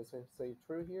 So we just say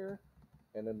true here.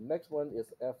 And then the next one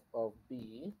is f of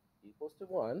b equals to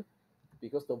 1.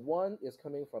 Because the 1 is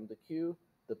coming from the q,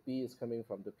 the b is coming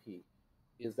from the p.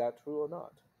 Is that true or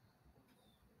not?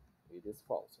 It is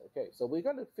false. Okay, so we're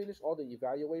going to finish all the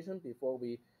evaluation before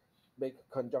we make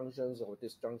conjunctions or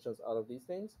disjunctions out of these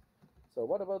things. So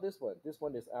what about this one? This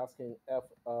one is asking f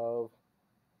of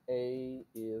a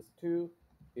is 2.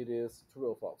 It is true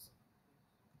or false?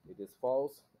 It is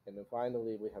false. And then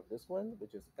finally we have this one,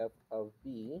 which is f of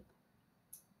b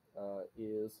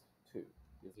is 2.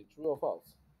 Is it true or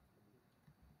false?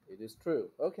 It is true.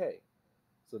 Okay.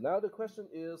 So now the question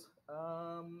is,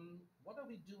 what are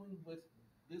we doing with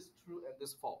this true and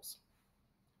this false?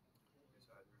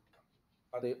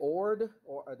 Are they ORed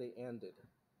or are they ANDed?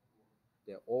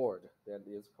 They're ORed. That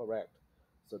is correct.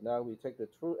 So now we take the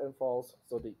true and false.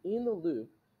 So the inner loop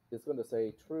is going to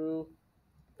say true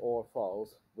or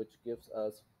false, which gives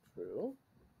us true.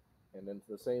 And then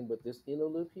the same with this inner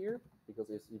loop here, because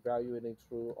it's evaluating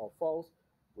true or false,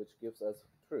 which gives us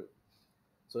true.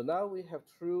 So now we have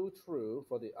true, true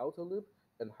for the outer loop.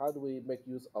 And how do we make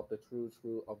use of the true,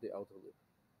 true of the outer loop?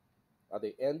 Are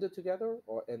they ANDed together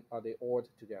or are they ORed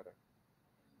together?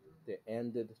 They're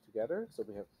ANDed together. So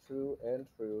we have true and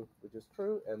true, which is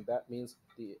true. And that means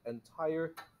the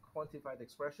entire quantified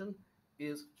expression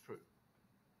is true.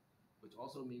 Which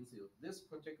also means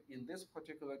in this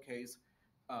particular case,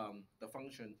 the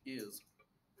function is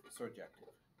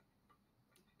surjective.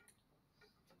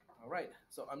 All right,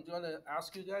 so I'm going to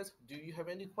ask you guys, do you have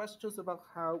any questions about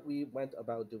how we went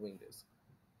about doing this?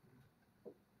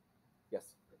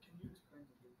 Yes. Can you explain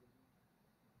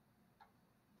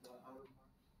the outer part?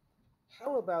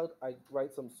 How about I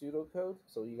write some pseudocode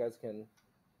so you guys can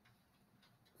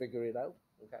figure it out?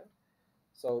 Okay.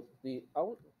 So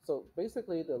so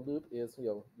basically the loop is,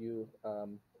 you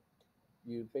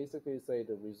basically say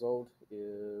the result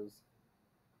is,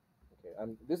 okay.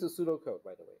 This is pseudocode,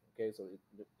 by the way. Okay, so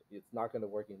it's not going to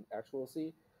work in actual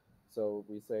C. So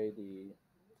we say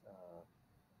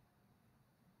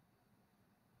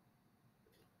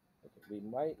okay, we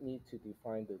might need to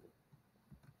define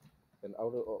an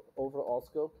overall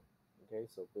scope. Okay,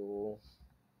 so we'll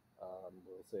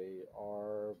say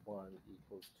R1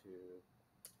 equals to,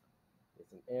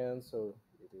 it's an AND, so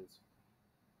it is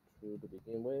true to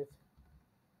begin with.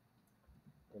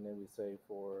 And then we say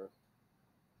for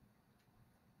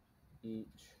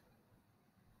each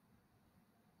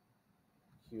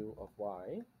q of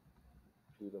y,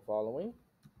 do the following.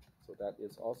 So that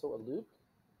is also a loop.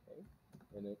 Okay.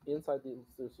 And then inside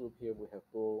this loop here, we have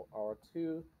bool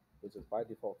R2, which is by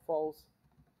default false.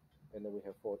 And then we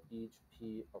have for each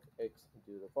p of x,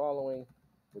 do the following,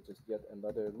 which is yet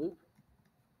another loop.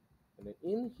 And then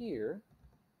in here,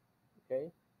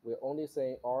 okay, we're only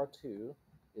saying R2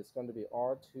 is going to be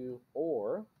R2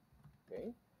 or,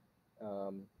 okay,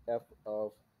 f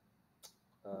of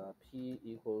p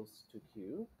equals to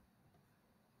q,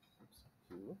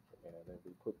 q, and then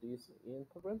we put these in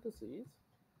parentheses.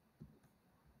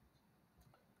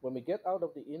 When we get out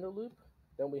of the inner loop,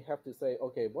 then we have to say,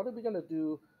 okay, what are we going to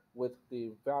do with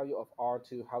the value of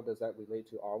R2? How does that relate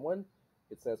to R1?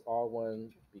 It says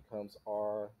R1 becomes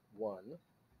R1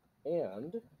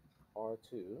 and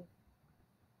R2,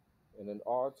 and then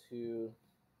R2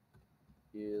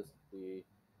 is the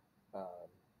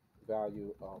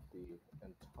value of the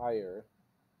entire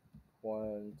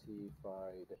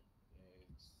quantified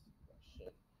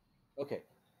Okay.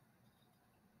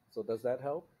 So does that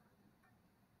help?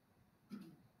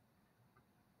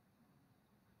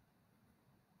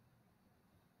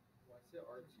 Why is it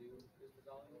R2 is the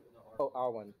value and the Oh,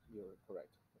 R1? R1, you're correct.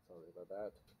 Sorry about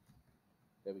that.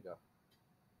 There we go.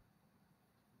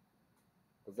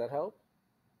 Does that help?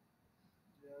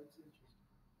 Yeah, it's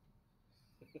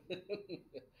interesting.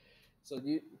 So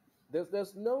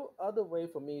there's no other way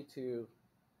for me to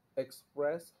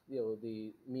express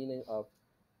the meaning of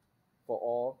for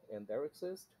all and there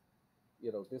exist.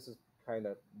 This is kind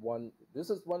of one. This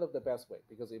is one of the best way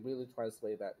because it really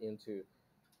translates that into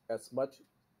as much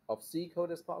of C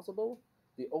code as possible.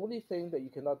 The only thing that you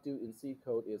cannot do in C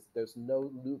code is there's no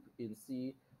loop in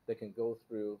C that can go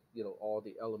through all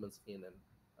the elements in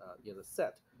a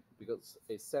set because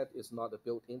a set is not a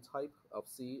built-in type of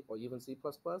C or even C++.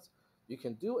 You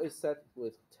can do a set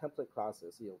with template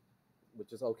classes,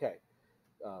 which is okay.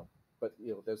 Uh, but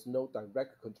there's no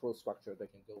direct control structure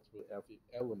that can go through every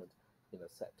element in a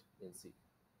set in C.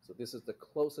 So this is the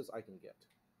closest I can get.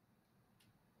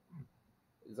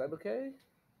 Is that okay?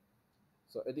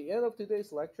 So at the end of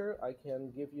today's lecture, I can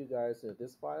give you guys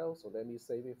this file. So let me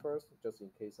save it first, just in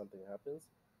case something happens.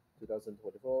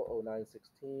 2024-09-16.txt.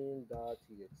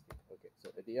 Okay, so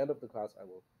at the end of the class, I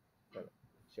will kind of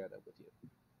share that with you.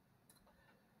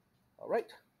 All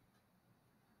right.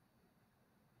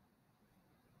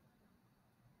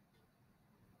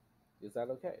 Is that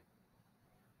okay?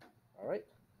 All right.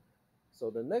 So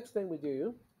the next thing we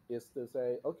do is to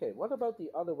say, okay, what about the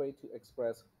other way to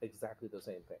express exactly the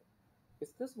same thing?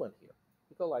 It's this one here.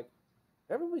 You go like,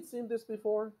 haven't we seen this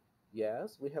before?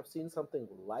 Yes, we have seen something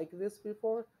like this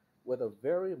before with a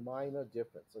very minor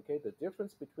difference. Okay, the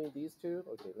difference between these two,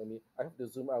 okay, I have to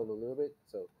zoom out a little bit.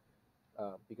 So,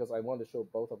 because I want to show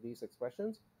both of these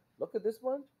expressions. Look at this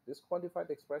one, this quantified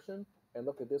expression, and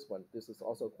look at this one. This is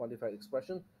also a quantified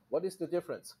expression. What is the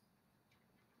difference?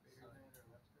 Greater than or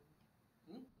less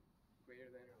than? Hmm? Greater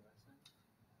than or less than?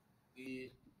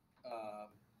 The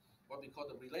what we call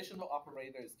the relational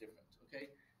operator is different, okay?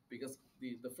 Because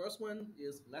the first one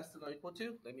is less than or equal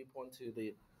to. Let me point to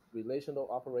the relational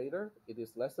operator. It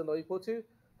is less than or equal to.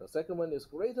 The second one is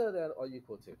greater than or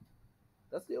equal to.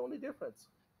 That's the only difference,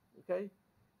 okay?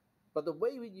 But the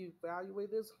way we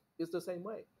evaluate this is the same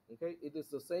way, okay? It is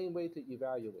the same way to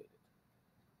evaluate it.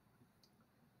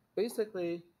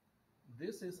 Basically,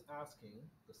 this is asking,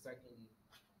 the second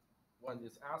one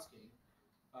is asking,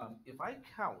 if I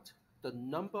count the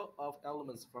number of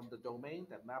elements from the domain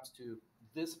that maps to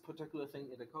this particular thing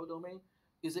in the codomain,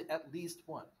 is it at least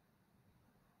one?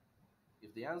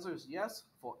 If the answer is yes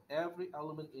for every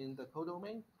element in the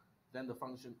codomain, then the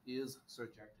function is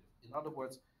surjective. In other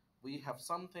words, we have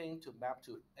something to map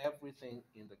to everything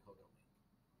in the codomain.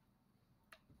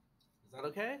 Is that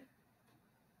okay?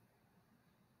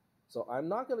 So I'm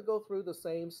not going to go through the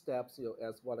same steps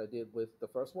as what I did with the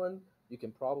first one. You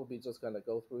can probably just kind of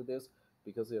go through this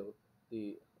because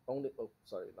the only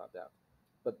sorry, not that,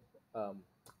 but um,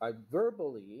 I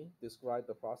verbally describe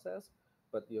the process,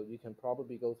 but you can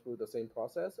probably go through the same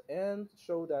process and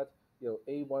show that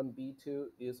A1 B2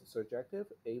 is surjective,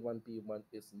 A1 B1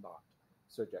 is not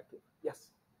surjective.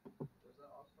 Yes. Does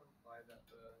that also imply that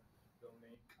the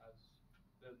domain has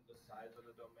the size of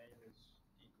the domain is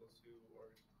equal to or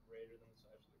greater than the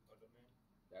size of the codomain?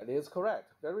 That is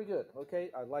correct. Very good. Okay,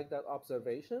 I like that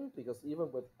observation because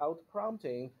even without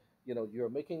prompting, you're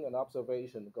making an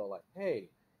observation. Go like, hey,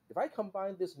 if I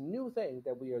combine this new thing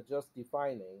that we are just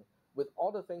defining with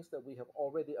all the things that we have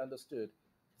already understood,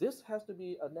 this has to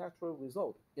be a natural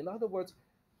result. In other words,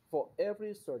 for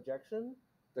every surjection,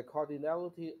 the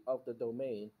cardinality of the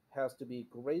domain has to be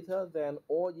greater than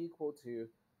or equal to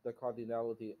the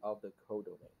cardinality of the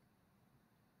codomain.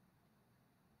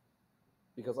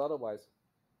 Because otherwise,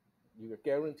 you're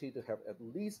guaranteed to have at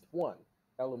least one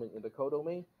element in the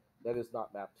codomain that is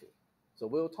not mapped to. So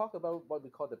we'll talk about what we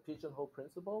call the pigeonhole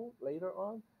principle later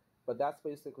on, but that's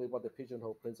basically what the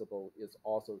pigeonhole principle is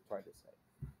also trying to say.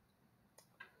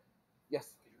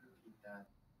 Yes? Can you repeat that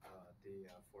the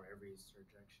for every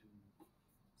surjection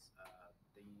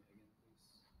thing again,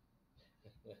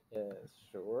 please?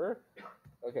 Sure.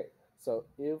 Okay, so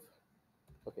if,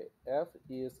 okay, F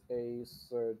is a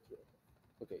surge,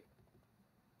 okay,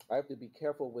 I have to be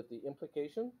careful with the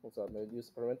implication, so I'm going to use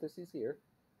parentheses here.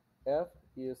 F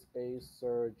is a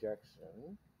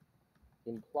surjection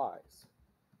implies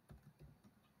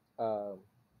um,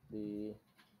 the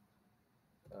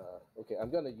okay,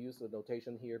 I'm going to use the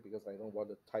notation here because I don't want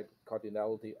to type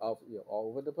cardinality of all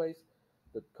over the place.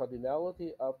 The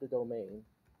cardinality of the domain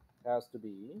has to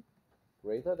be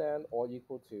greater than or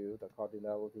equal to the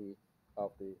cardinality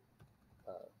of the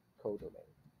codomain.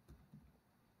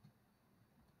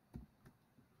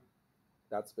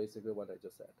 That's basically what I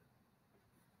just said.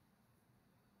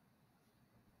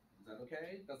 Is that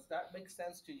okay? Does that make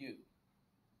sense to you?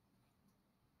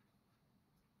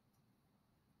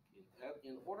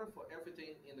 In order for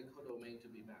everything in the codomain to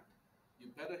be mapped, you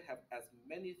better have as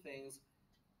many things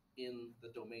in the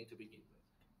domain to begin with.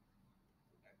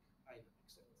 That kind of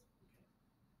makes sense.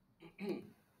 Okay.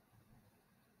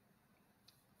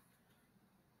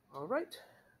 All right.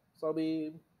 So I'll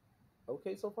be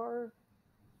okay so far.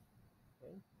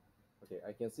 Okay. Okay.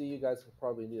 I can see you guys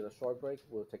probably need a short break.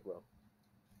 We'll take one.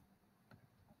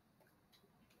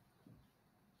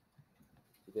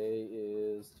 Today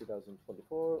is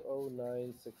 2024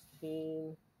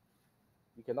 09/16.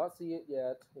 You cannot see it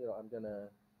yet. I'm gonna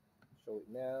show it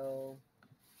now.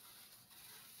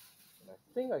 And I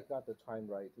think I got the time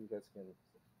right. You guys can.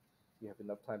 You have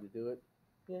enough time to do it.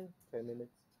 Yeah, 10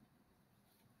 minutes.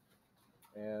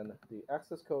 And the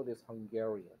access code is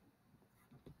Hungarian,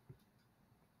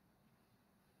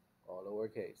 all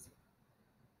lowercase.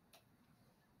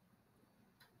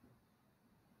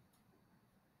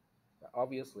 Now,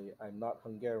 obviously, I'm not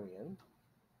Hungarian.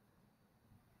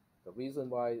 The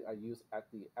reason why I use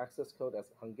the access code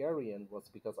as Hungarian was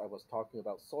because I was talking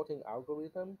about sorting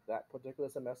algorithm that particular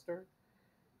semester.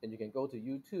 And you can go to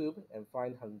YouTube and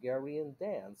find Hungarian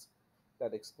dance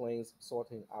that explains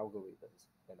sorting algorithms.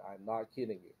 And I'm not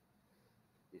kidding you.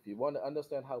 If you want to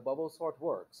understand how bubble sort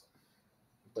works,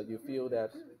 but you feel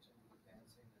that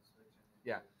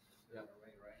yeah, yeah,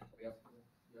 right? yep,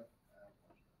 yep,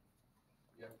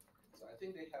 yep. So I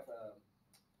think they have a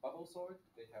bubble sort,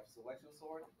 they have selection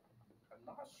sort. I'm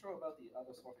not sure about the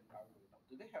other sorting algorithm.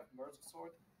 Do they have merge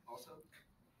sort also?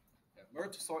 Yeah,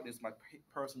 merge sort is my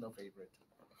personal favorite.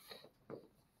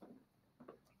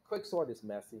 Quick sort is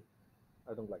messy.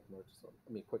 I don't like merge sort.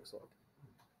 I mean quick sort.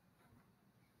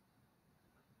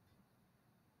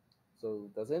 So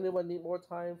does anyone need more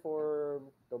time for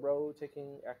the road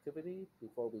taking activity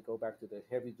before we go back to the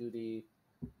heavy duty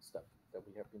stuff that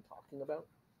we have been talking about?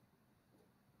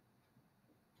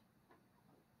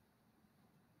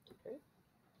 Okay.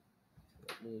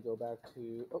 Let me go back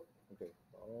to, oh, okay,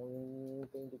 wrong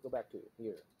thing to go back to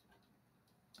here.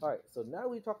 All right, so now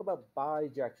we talk about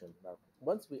bijection. Now,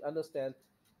 once we understand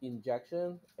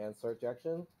injection and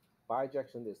surjection,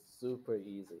 bijection is super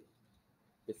easy.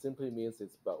 It simply means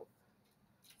it's both.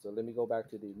 So let me go back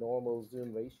to the normal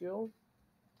zoom ratio.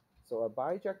 So a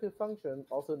bijective function,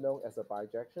 also known as a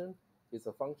bijection, is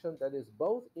a function that is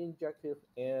both injective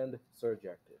and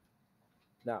surjective.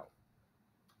 Now,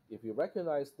 if you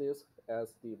recognize this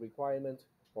as the requirement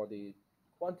for the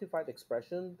quantified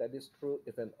expression that is true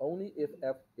if and only if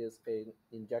f is an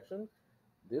injection,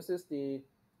 this is the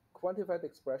quantified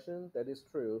expression that is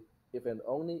true if and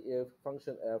only if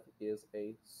function f is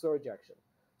a surjection.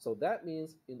 So that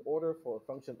means in order for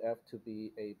function f to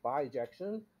be a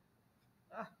bijection,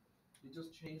 we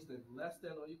just change the less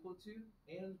than or equal to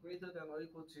and greater than or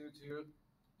equal to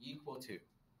equal to,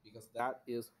 because that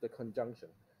is the conjunction.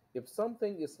 If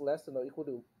something is less than or equal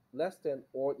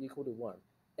to 1,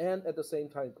 and at the same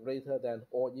time greater than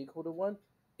or equal to 1,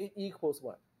 it equals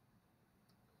 1.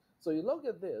 So you look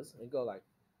at this and go like,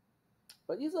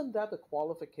 but isn't that the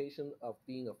qualification of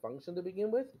being a function to begin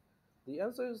with? The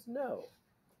answer is no,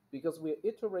 because we're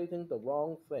iterating the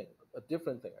wrong thing, a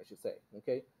different thing, I should say.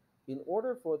 Okay, in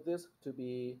order for this to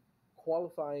be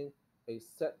qualifying a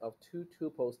set of two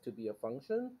tuples to be a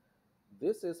function,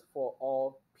 this is for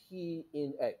all p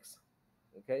in x.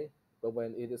 Okay, but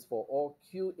when it is for all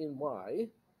q in y,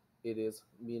 it is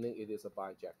meaning it is a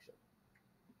bijection.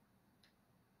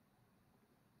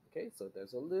 Okay, so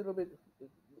there's a little bit,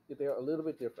 they're a little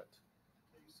bit different.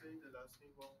 Can you say the last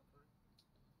name one more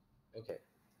time? Okay,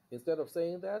 instead of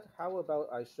saying that, how about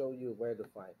I show you where to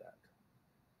find that?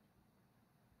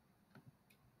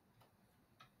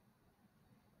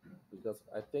 Because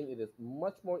I think it is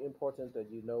much more important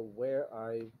that you know where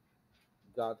I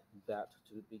got that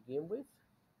to begin with.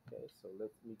 Okay, so let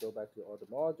me go back to all the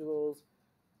modules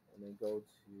and then go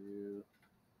to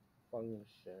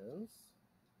functions.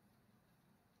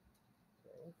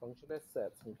 Okay, function as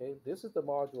sets. Okay, this is the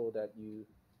module that you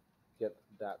get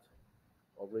that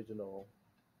original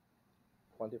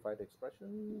quantified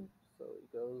expression. So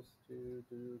it goes to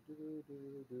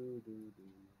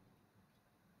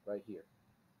right here.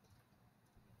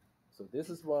 So this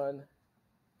is one,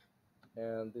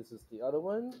 and this is the other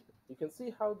one. You can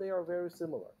see how they are very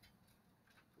similar.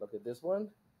 Look at this one,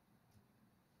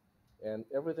 and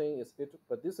everything is it,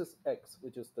 but this is X,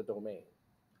 which is the domain.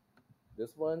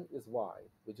 This one is Y,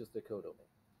 which is the codomain.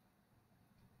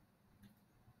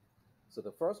 So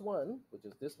the first one, which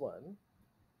is this one,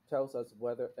 tells us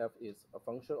whether f is a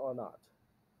function or not.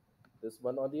 This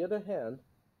one, on the other hand,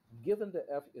 given that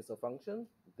f is a function,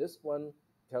 this one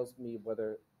tells me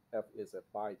whether f is a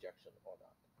bijection or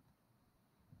not.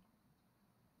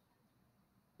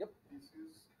 Yep. This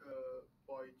is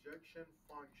a bijection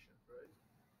function, right?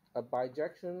 A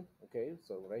bijection, okay,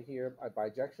 so right here, a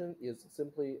bijection is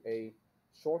simply a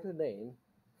shorter name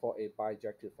for a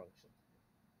bijective function.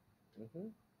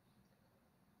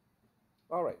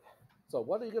 All right, so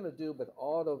what are you going to do with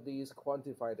all of these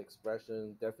quantified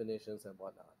expression definitions and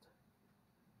whatnot?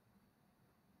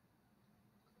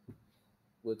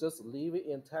 We'll just leave it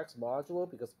in text module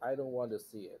because I don't want to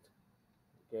see it,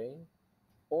 okay?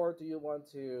 Or do you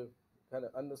want to kind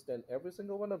of understand every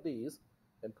single one of these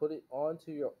and put it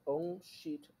onto your own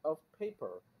sheet of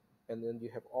paper, and then you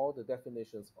have all the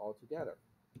definitions all together?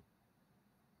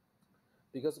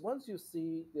 Because once you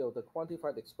see the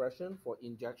quantified expression for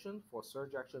injection, for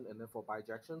surjection, and then for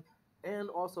bijection, and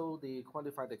also the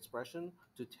quantified expression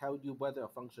to tell you whether a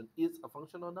function is a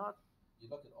function or not, you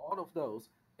look at all of those,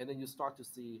 and then you start to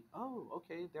see, oh,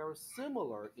 okay, they're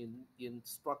similar in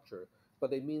structure, but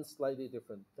they mean slightly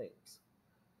different things.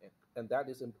 And that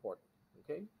is important,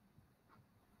 okay?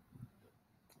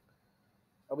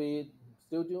 Are we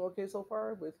still doing okay so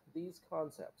far with these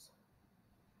concepts?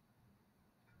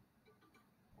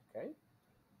 Okay.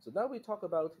 So now we talk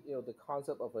about the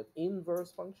concept of an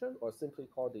inverse function, or simply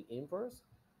called the inverse.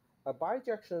 A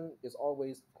bijection is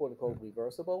always quote unquote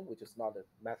reversible, which is not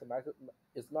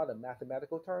a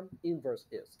mathematical term. Inverse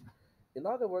is. In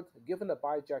other words, given a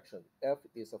bijection, f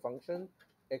is a function,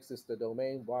 x is the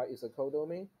domain, y is a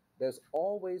codomain, there's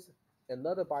always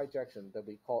another bijection that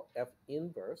we call f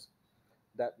inverse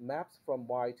that maps from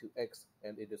y to x,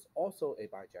 and it is also a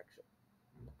bijection.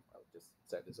 I'll just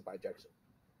say it's a bijection.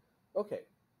 Okay,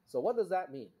 so what does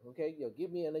that mean? Okay,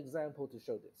 give me an example to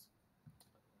show this.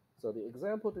 So the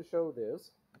example to show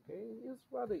this, okay, is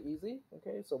rather easy.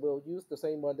 Okay, so we'll use the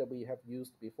same one that we have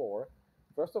used before.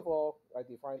 First of all, I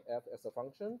define f as a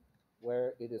function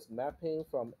where it is mapping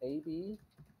from AB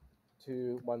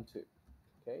to 1, 2.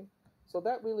 Okay, so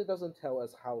that really doesn't tell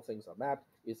us how things are mapped.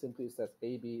 It simply says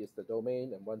AB is the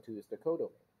domain and 1, 2 is the codomain.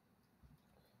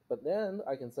 But then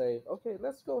I can say, okay,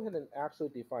 let's go ahead and actually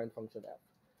define function f.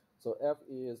 So f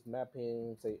is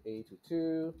mapping, say, a to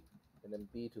 2, and then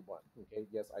b to 1. Okay,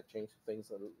 yes, I changed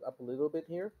things up a little bit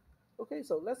here. Okay,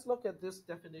 so let's look at this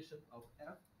definition of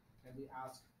f, and we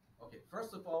ask, okay,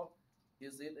 first of all,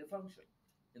 is it a function?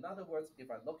 In other words, if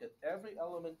I look at every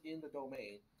element in the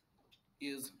domain,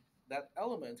 is that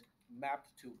element mapped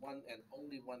to one and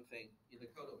only one thing in the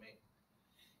codomain?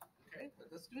 Okay,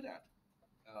 let's do that.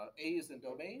 A is in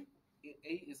domain,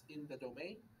 A is in the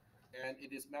domain, and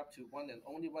it is mapped to one and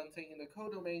only one thing in the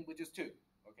codomain, which is 2.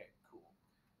 Okay, cool.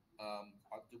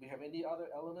 Do we have any other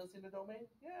elements in the domain?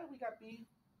 Yeah, we got B.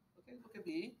 Okay, look at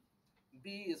B.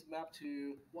 B is mapped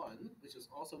to 1, which is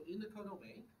also in the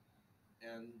codomain.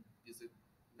 And is it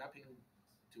mapping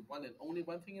to one and only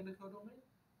one thing in the codomain?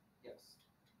 Yes.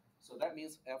 So that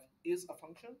means f is a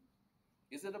function.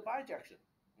 Is it a bijection?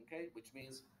 Okay, which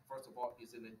means, first of all,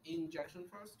 is it an injection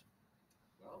first?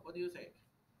 Well, what do you think?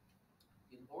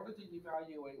 In order to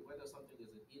evaluate whether something is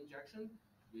an injection,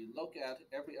 we look at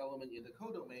every element in the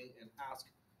codomain and ask,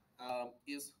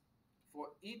 is for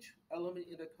each element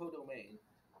in the codomain,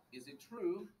 is it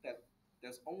true that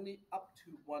there's only up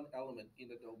to one element in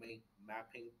the domain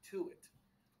mapping to it?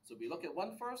 So we look at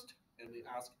one first, and we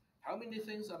ask, how many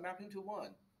things are mapping to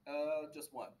one?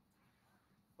 Just one.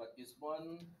 But is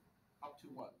one up to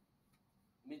one?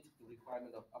 Meet the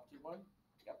requirement of up to one?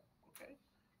 Yep, okay.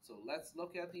 So let's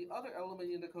look at the other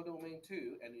element in the codomain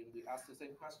too, and we ask the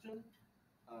same question.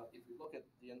 If we look at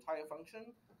the entire function,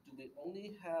 do we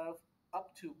only have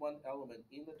up to one element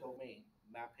in the domain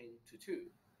mapping to 2?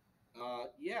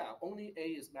 Yeah, only A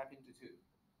is mapping to 2.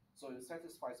 So it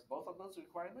satisfies both of those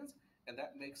requirements, and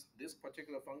that makes this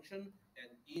particular function an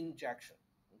injection.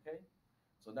 Okay?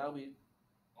 So now we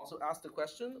also ask the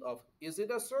question of, is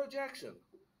it a surjection?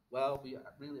 Well, we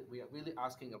are really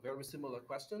asking a very similar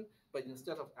question, but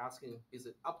instead of asking, is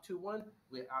it up to 1,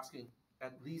 we're asking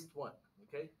at least 1,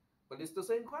 okay? But it's the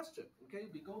same question, okay?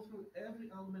 We go through every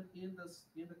element in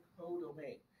the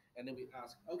codomain, and then we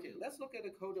ask, okay, let's look at the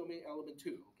codomain element 2.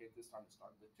 Okay, this time we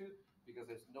start with 2 because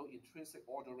there's no intrinsic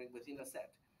ordering within a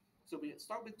set. So we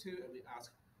start with 2 and we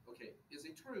ask, okay, is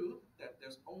it true that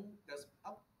there's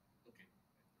up? Okay,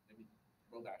 let me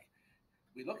go back.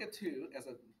 We look at 2 as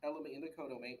an element in the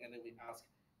codomain, and then we ask,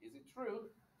 is it true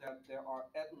that there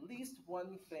are at least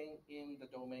one thing in the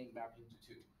domain mapping to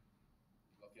 2?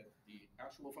 Look at the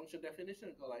actual function definition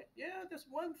and go like, yeah, there's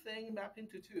one thing mapping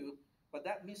to 2, but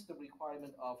that meets the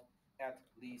requirement of at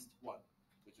least 1,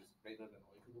 which is greater than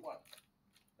or equal to 1,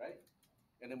 right?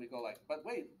 And then we go like, but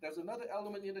wait, there's another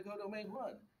element in the codomain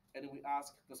 1. And then we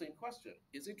ask the same question.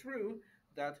 Is it true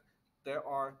that there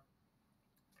are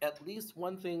at least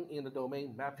one thing in the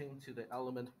domain mapping to the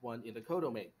element 1 in the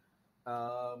codomain?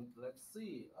 Let's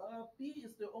see. B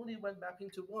is the only one mapping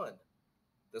to 1.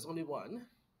 There's only one.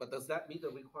 But does that meet the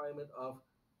requirement of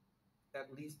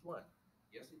at least one?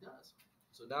 Yes, it does.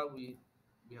 So now we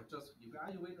have just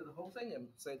evaluated the whole thing and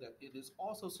say that it is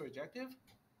also surjective.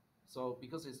 So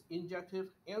because it's injective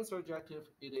and surjective,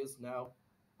 it is now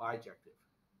bijective.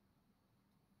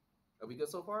 Are we good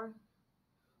so far?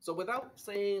 So without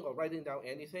saying or writing down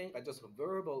anything, I just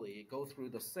verbally go through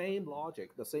the same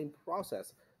logic, the same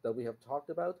process that we have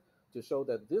talked about to show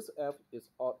that this F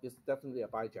is definitely a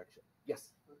bijection.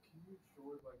 Yes? But can you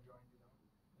show it by drawing it out?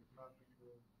 Like mapping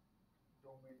the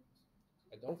domains.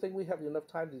 I don't think we have enough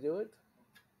time to do it,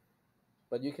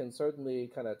 but you can certainly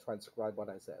kind of transcribe what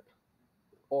I said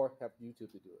or have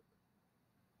YouTube to do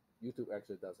it. YouTube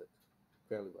actually does it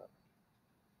fairly well.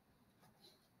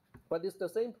 But it's the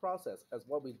same process as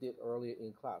what we did earlier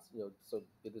in class. So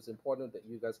it is important that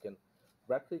you guys can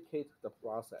replicate the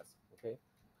process. Okay.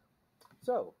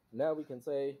 So now we can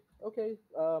say, okay,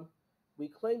 we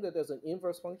claim that there's an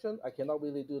inverse function. I cannot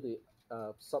really do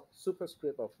the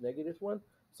superscript of -1.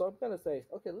 So I'm going to say,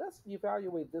 okay, let's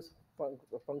evaluate this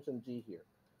function g here.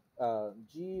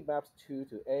 G maps 2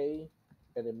 to A,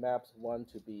 and it maps 1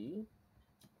 to B.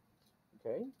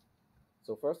 Okay.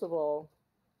 So first of all,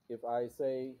 if I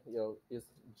say,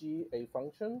 is G a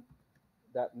function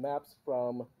that maps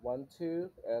from 1,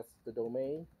 2 as the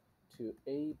domain to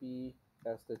AB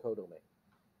as the codomain?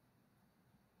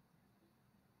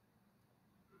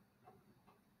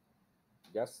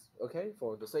 Yes, okay,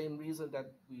 for the same reason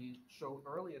that we showed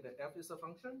earlier that F is a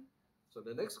function. So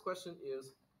the next question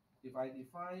is, if I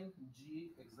define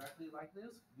G exactly like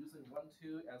this, using 1,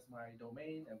 2 as my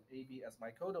domain and AB as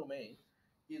my codomain,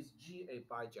 is G a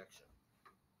bijection?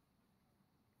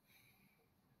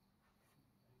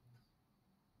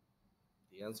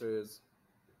 The answer is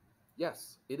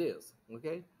yes, it is,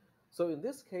 okay? So in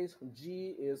this case,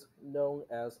 G is known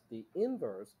as the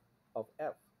inverse of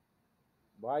F.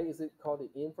 Why is it called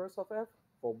the inverse of F?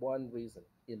 For one reason.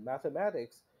 In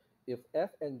mathematics, if F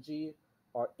and G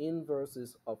are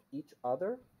inverses of each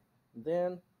other,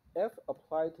 then F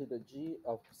applied to the G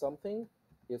of something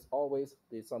is always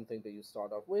the something that you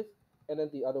start off with, and then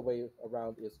the other way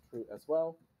around is true as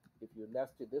well. If you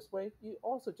nest it this way, you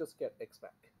also just get X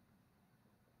back.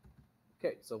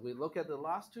 Okay, so we look at the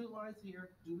last two lines here.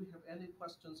 Do we have any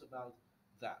questions about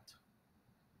that?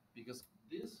 Because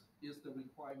this is the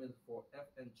requirement for F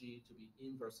and G to be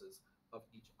inverses of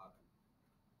each other.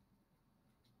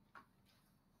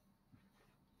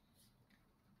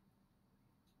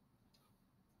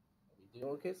 Are we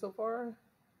doing okay so far?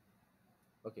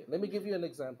 Okay, let me give you an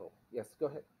example. Yes, go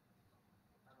ahead.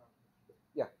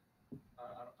 Yeah. I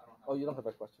don't have. Oh, you don't have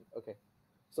a question. Okay.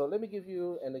 So let me give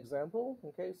you an example.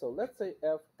 Okay, so let's say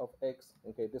F of X.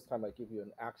 Okay, this time I give you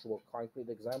an actual concrete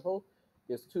example.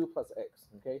 Is 2 plus X.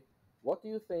 Okay, what do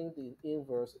you think the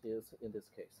inverse is in this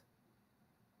case?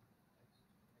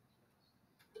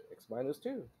 X minus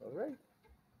 2. All right.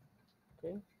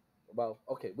 Okay. Well,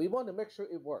 okay, we want to make sure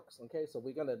it works. Okay, so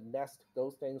we're going to nest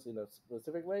those things in a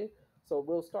specific way. So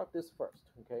we'll start this first.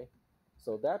 Okay,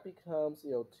 so that becomes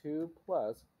 2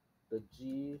 plus the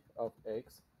g of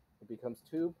x. It becomes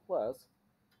 2 plus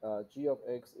g of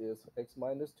x is x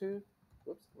minus 2.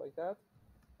 Oops, like that.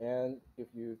 And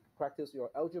if you practice your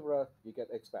algebra, you get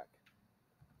x back.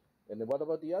 And then what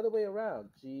about the other way around?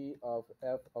 G of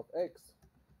f of x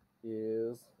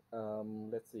is,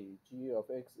 let's see, g of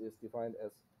x is defined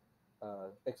as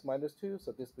x minus 2.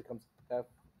 So this becomes f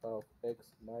of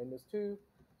x minus 2,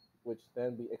 which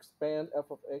then we expand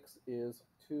f of x is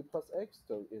 2 plus x.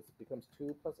 So it becomes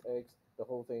 2 plus x, the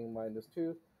whole thing minus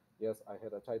 2. Yes, I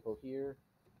had a typo here.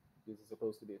 This is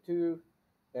supposed to be a 2.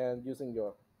 And using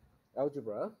your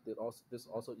algebra, this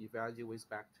also evaluates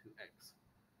back to x.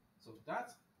 So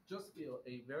that's just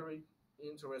a very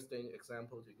interesting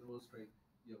example to illustrate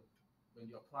when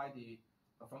you apply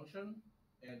a function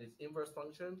and its inverse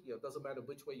function, it doesn't matter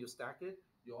which way you stack it,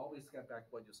 you always get back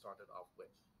what you started off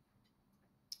with.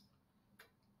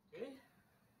 Okay?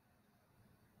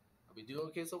 Are we doing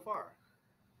okay so far?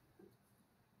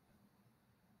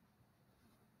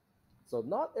 So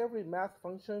not every math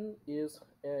function is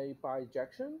a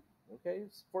bijection. Okay,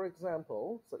 for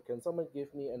example, so can someone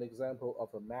give me an example of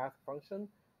a math function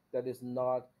that is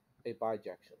not a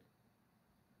bijection?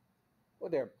 Well,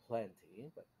 there are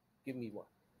plenty, but give me one.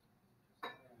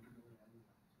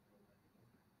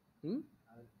 Adding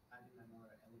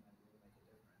another element will make a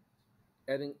difference.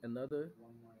 Adding another,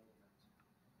 one more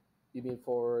element. you mean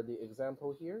for the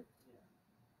example here?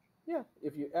 Yeah. Yeah,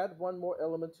 if you add one more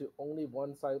element to only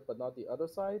one side but not the other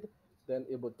side, then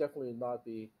it would definitely not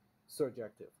be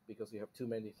surjective because you have too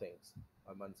many things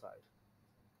on one side.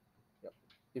 Yep.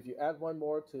 If you add one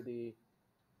more to the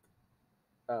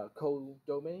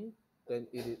codomain, then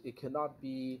it cannot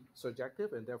be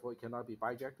surjective and therefore it cannot be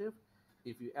bijective.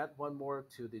 If you add one more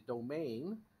to the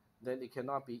domain, then it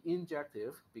cannot be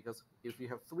injective because if you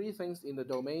have three things in the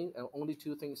domain and only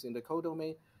two things in the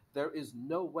codomain, there is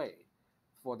no way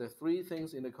for the three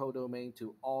things in the codomain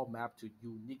to all map to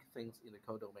unique things in the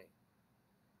codomain.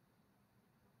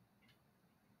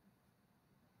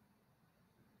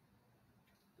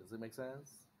 Does it make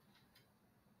sense?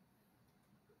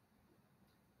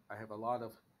 I have a lot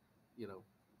of, you know,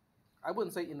 I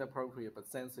wouldn't say inappropriate, but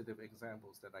sensitive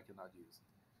examples that I cannot use.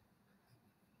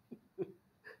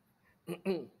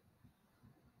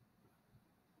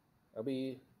 Are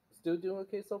we still doing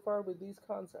okay so far with these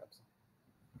concepts?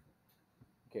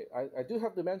 Okay, I do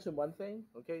have to mention one thing.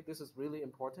 Okay, this is really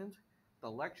important. The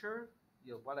lecture,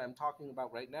 what I'm talking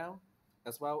about right now,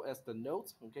 as well as the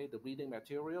notes, okay, the reading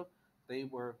material, they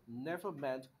were never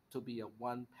meant to be a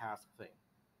one-pass thing.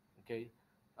 Okay,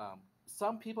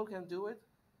 some people can do it,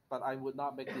 but I would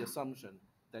not make the assumption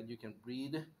that you can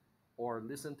read or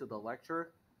listen to the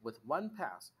lecture with one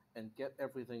pass and get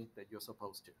everything that you're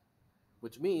supposed to,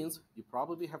 which means you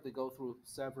probably have to go through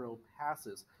several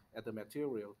passes at the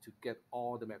material to get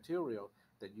all the material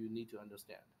that you need to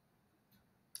understand.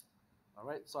 All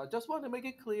right, so I just want to make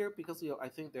it clear because I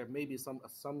think there may be some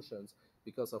assumptions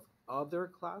because of other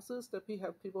classes that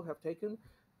people have taken,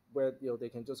 where they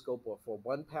can just go for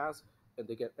one pass and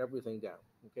they get everything down.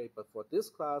 Okay, but for this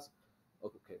class,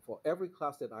 okay, for every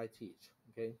class that I teach,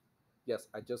 okay, yes,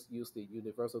 I just use the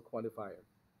universal quantifier.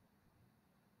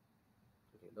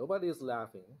 Okay, nobody is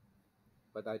laughing,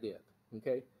 but I did.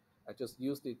 Okay, I just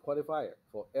used the quantifier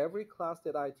for every class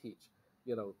that I teach.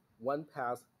 One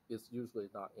pass is usually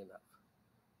not enough,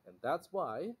 and that's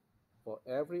why for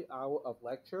every hour of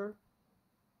lecture,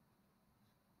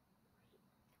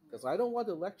 because I don't want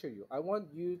to lecture you, I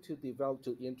want you to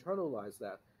internalize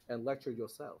that and lecture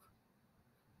yourself.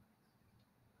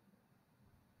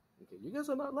 Okay, you guys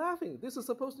are not laughing. This is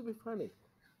supposed to be funny.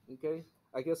 Okay,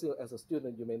 I guess as a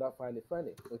student you may not find it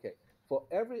funny. Okay, for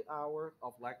every hour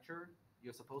of lecture,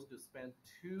 you're supposed to spend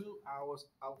 2 hours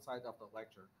outside of the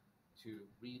lecture to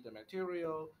read the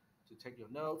material, to take your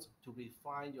notes, to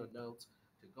refine your notes,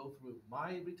 to go through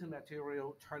my written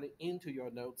material, turn it into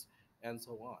your notes, and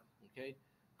so on. Okay,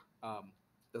 um,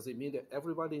 does it mean that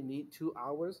everybody need 2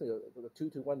 hours, the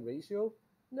 2-to-1 ratio?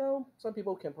 No, some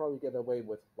people can probably get away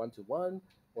with 1-to-1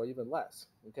 or even less.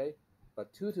 Okay,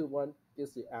 but 2-to-1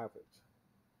 is the average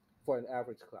for an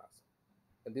average class,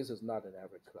 and this is not an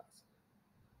average class.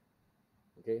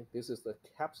 Okay, this is the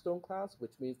capstone class,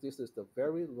 which means this is the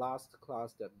very last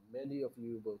class that many of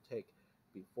you will take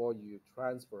before you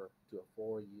transfer to a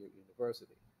 4-year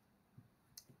university.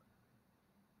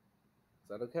 Is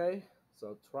that okay?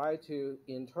 So try to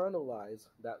internalize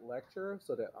that lecture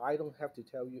so that I don't have to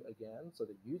tell you again, so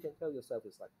that you can tell yourself,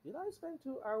 it's like, did I spend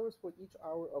 2 hours for each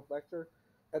hour of lecture?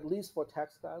 At least for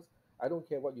text class. I don't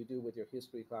care what you do with your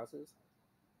history classes.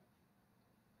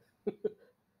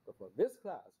 But for this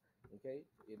class, okay,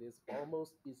 it is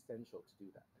almost essential to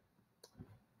do that.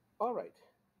 All right.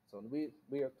 So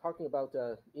we are talking about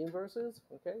inverses,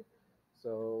 okay?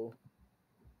 So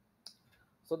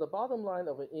the bottom line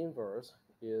of an inverse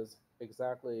is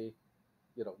exactly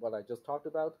what I just talked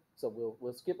about. So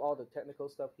we'll skip all the technical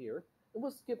stuff here, and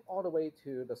we'll skip all the way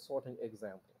to the sorting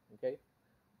example. Okay.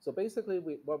 So basically,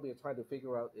 what we are trying to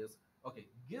figure out is, okay,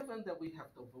 given that we have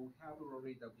the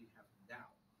vocabulary that we have now,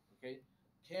 okay,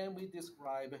 can we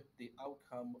describe the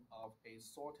outcome of a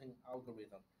sorting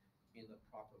algorithm in the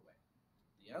proper way?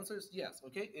 The answer is yes.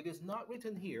 Okay, it is not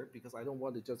written here because I don't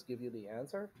want to just give you the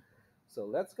answer. So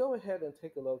let's go ahead and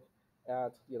take a look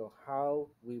at how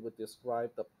we would describe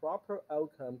the proper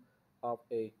outcome of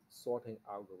a sorting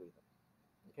algorithm.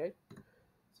 Okay,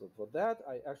 so for that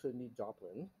I actually need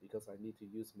Joplin because I need to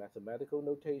use mathematical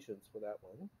notations for that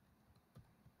one.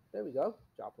 There we go,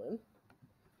 Joplin.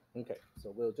 Okay,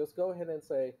 so we'll just go ahead and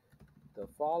say the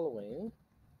following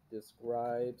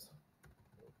describes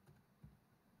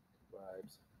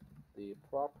the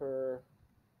proper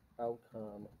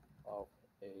outcome of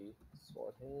a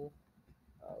sorting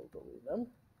algorithm.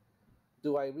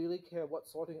 Do I really care what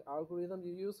sorting algorithm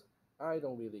you use? I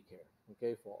don't really care.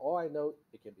 Okay, for all I know,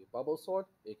 it can be bubble sort,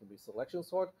 it can be selection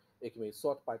sort, it can be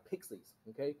sort by pixies.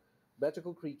 Okay,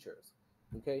 magical creatures.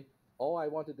 Okay, all I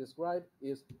want to describe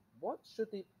is what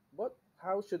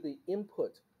how should the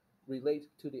input relate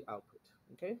to the output?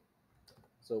 Okay,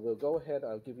 so we'll go ahead.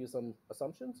 I'll give you some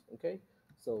assumptions. Okay,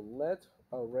 so let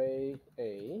array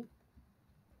A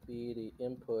be the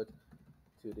input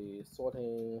to the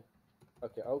sorting.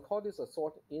 Okay, I'll call this a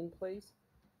sort in place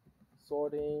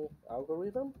sorting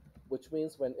algorithm, which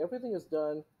means when everything is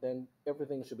done, then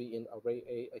everything should be in array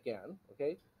A again.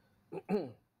 Okay.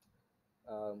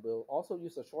 We'll also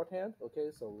use a shorthand.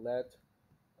 Okay, so let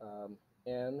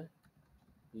n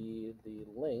be the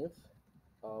length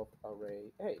of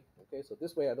array A. Okay, so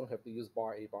this way I don't have to use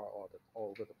bar A bar all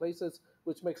over the places,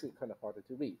 which makes it kind of harder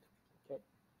to read. Okay,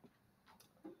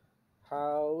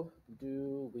 how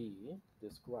do we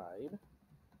describe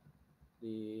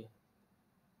the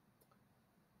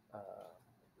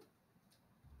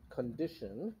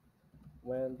condition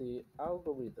when the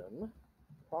algorithm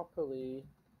properly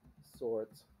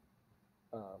sorts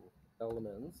um,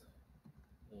 elements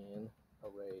in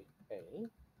array A?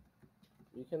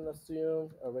 We can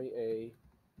assume array A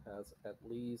has at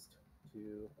least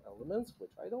 2 elements,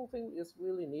 which I don't think is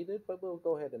really needed, but we'll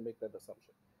go ahead and make that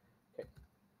assumption. Okay,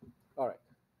 all right.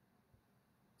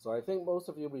 So I think most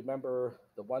of you remember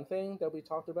the one thing that we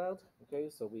talked about. Okay,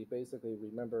 so we basically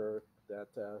remember that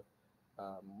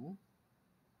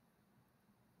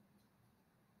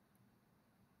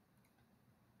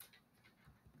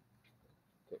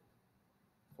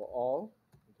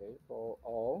okay, for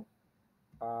all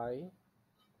I,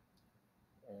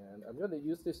 and I'm going to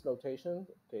use this notation.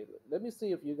 Okay, let me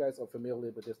see if you guys are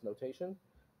familiar with this notation.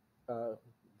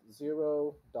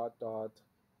 0 dot dot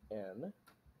n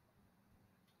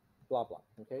blah blah.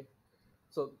 Okay,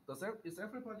 so is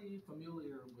everybody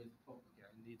familiar with? Oh, okay,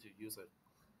 I need to use a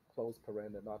close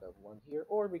paren and not a one here,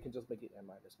 or we can just make it n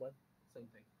minus one. Same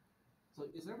thing. So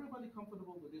is everybody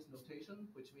comfortable with this notation,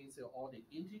 which means that all the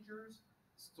integers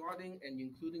starting and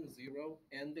including 0,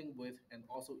 ending with, and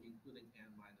also including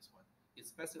n minus 1. It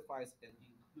specifies an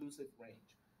inclusive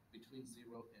range between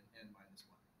 0 and n minus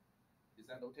 1. Is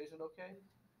that notation okay?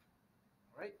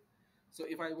 All right. So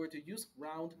if I were to use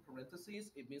round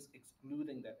parentheses, it means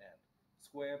excluding that n.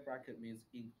 Square bracket means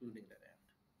including that n.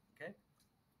 Okay.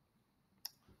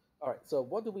 All right, so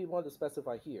what do we want to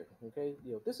specify here? Okay,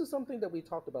 this is something that we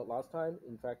talked about last time.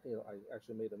 In fact, I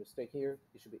actually made a mistake here.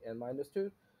 It should be n minus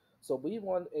 2. So we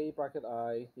want a bracket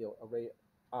I, array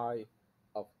I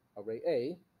of array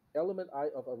A, element I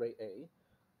of array A,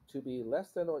 to be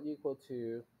less than or equal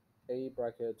to a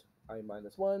bracket I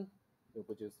minus 1,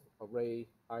 which is array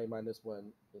I minus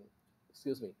 1,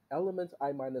 element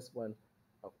I minus 1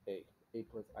 of A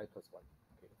plus I plus 1.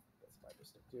 Okay, that's my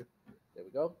mistake too. There we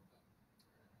go.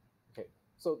 Okay,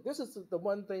 so this is the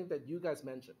one thing that you guys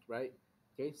mentioned, right?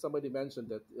 Okay, somebody mentioned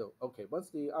that, okay, once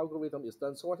the algorithm is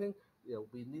done sorting,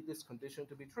 we need this condition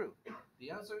to be true.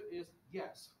 The answer is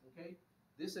yes, okay?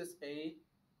 This is a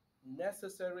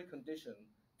necessary condition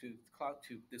to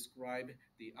describe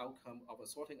the outcome of a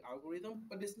sorting algorithm,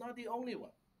 but it's not the only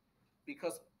one,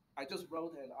 because I just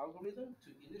wrote an algorithm to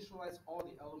initialize all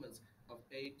the elements of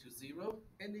A to 0,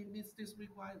 and it meets this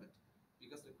requirement.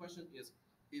 Because the question is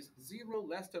 0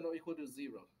 less than or equal to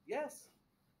 0? Yes,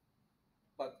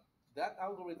 but that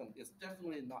algorithm is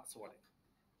definitely not sorting.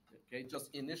 Okay,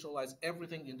 just initialize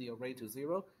everything in the array to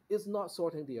 0 is not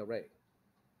sorting the array.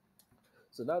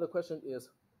 So now the question is,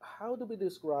 how do we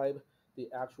describe the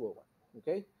actual one?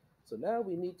 Okay, so now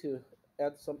we need to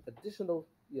add some additional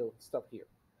stuff here.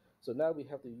 So now we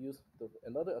have to use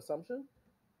another assumption.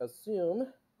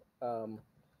 Assume um,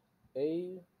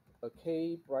 a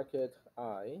k bracket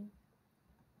I,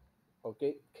 or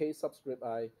k subscript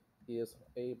I is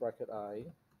a bracket I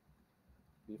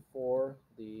before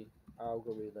the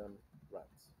algorithm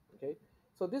runs. Okay,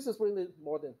 so this is really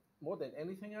more than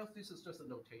anything else. This is just a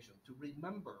notation to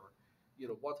remember,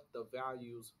 what the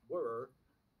values were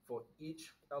for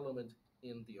each element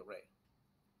in the array.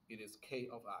 It is k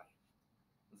of I.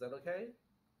 Is that okay?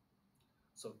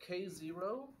 So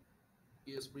k0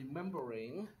 is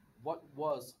remembering what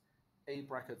was a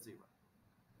bracket 0.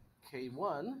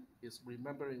 K1 is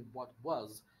remembering what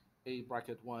was a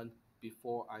bracket 1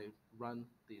 before I run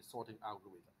the sorting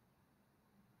algorithm.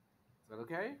 Is that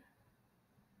okay?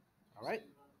 All right.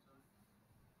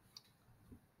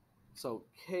 So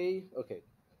okay,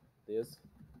 this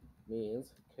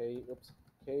means k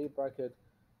bracket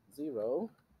 0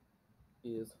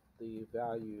 is the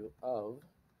value of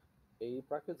a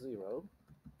bracket 0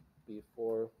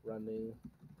 before running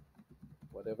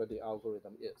whatever the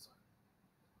algorithm is.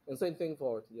 And same thing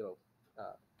for,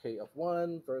 k of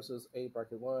 1 versus a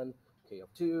bracket 1, k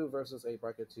of 2 versus a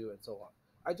bracket 2, and so on.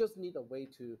 I just need a way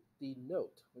to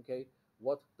denote, okay,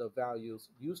 what the values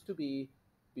used to be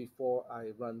before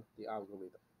I run the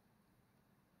algorithm.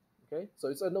 Okay, so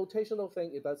it's a notational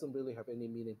thing. It doesn't really have any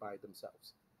meaning by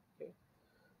themselves. Okay,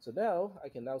 so now I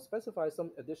can now specify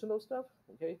some additional stuff.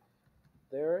 Okay,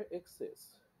 there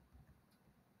exists.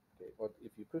 Okay, or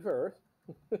if you prefer,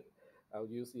 I'll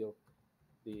use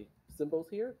the symbols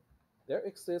here. There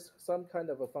exists some kind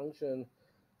of a function.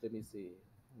 Let me see.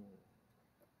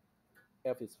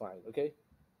 F is fine. Okay.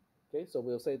 Okay, so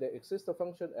we'll say there exists a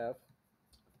function f.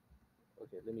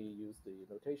 Okay, let me use the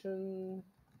notation.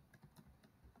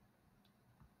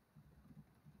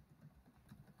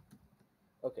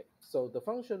 Okay, so the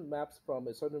function maps from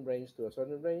a certain range to a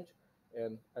certain range,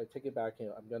 and I take it back.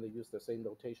 I'm going to use the same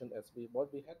notation as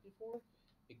what we had before.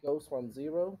 It goes from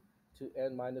 0 to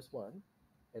n minus 1,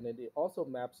 and then it also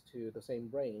maps to the same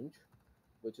range,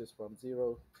 which is from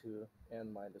 0 to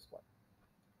n minus 1.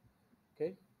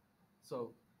 Okay,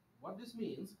 so what this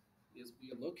means is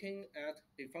we are looking at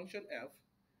a function f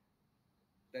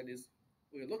that is,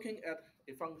 we're looking at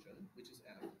a function, which is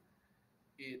f.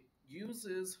 It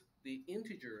uses the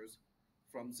integers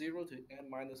from 0 to n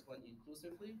minus 1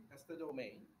 inclusively as the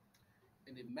domain,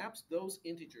 and it maps those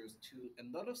integers to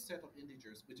another set of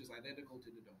integers which is identical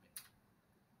to the domain,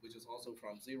 which is also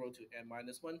from 0 to n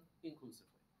minus 1 inclusively.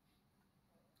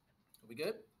 Are we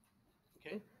good?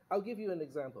 Okay. I'll give you an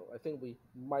example. I think we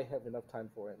might have enough time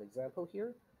for an example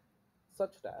here,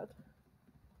 such that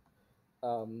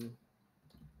um,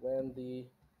 when the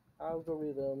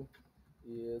algorithm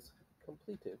is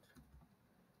completed,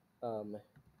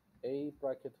 a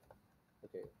bracket,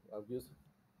 okay, I'll use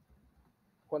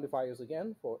quantifiers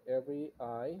again for every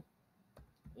I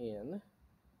in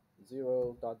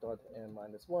 0 dot dot n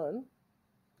minus 1,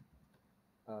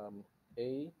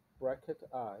 a bracket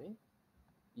I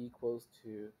equals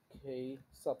to k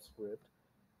subscript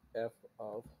f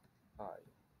of I.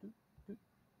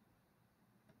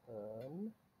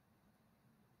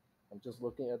 I'm just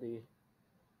looking at the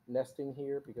nesting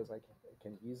here because I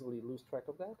can easily lose track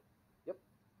of that. Yep,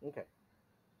 okay.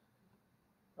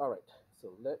 All right,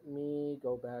 so let me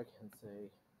go back and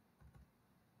say,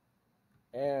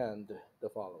 and the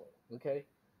following, okay?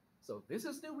 So this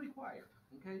is still required,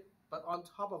 okay? But on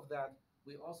top of that,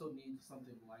 we also need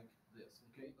something like this,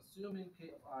 okay? Assuming k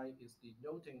of I is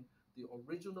denoting the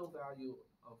original value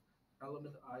of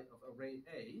element I of array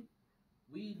A,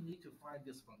 we need to find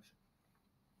this function.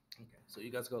 Okay, so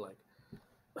you guys go like,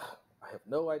 I have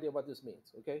no idea what this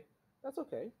means, okay? That's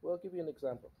okay, we'll give you an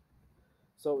example.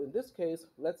 So in this case,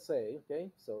 let's say,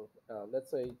 okay, so let's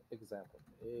say example.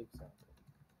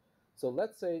 So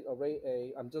let's say array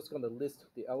A, I'm just going to list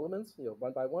the elements,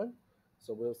 one by one.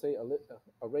 So we'll say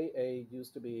array A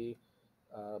used to be,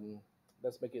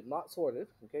 let's make it not sorted.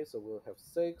 Okay, so we'll have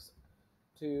 6,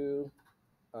 2,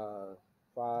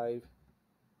 5,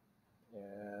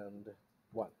 and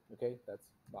 1. Okay, that's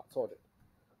not sorted.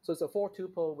 So it's a 4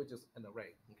 tuple, which is an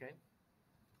array. Okay,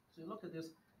 so you look at this,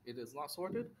 it is not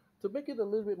sorted. To make it a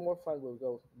little bit more fun,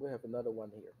 we'll have another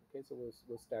one here. Okay, so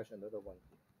we'll stash another one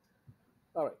here.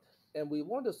 All right, and we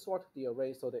want to sort the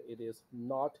array so that it is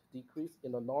not decreased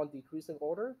in a non-decreasing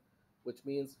order, which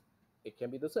means it can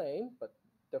be the same, but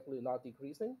definitely not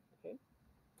decreasing. Okay.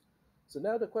 So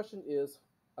now the question is,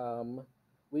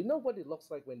 we know what it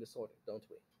looks like when it's sorted, don't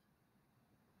we?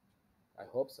 I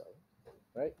hope so,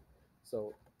 right?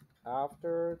 So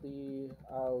after the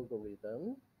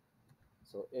algorithm,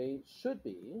 so A should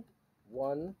be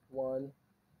 1, 1,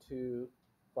 2,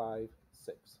 5,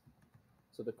 6.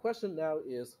 So the question now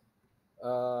is,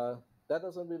 that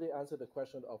doesn't really answer the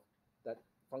question of that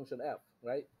function f,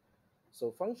 right?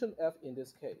 So function f in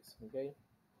this case, okay,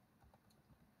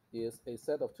 is a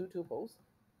set of two tuples.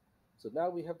 So now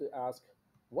we have to ask,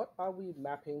 what are we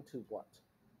mapping to what?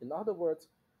 In other words,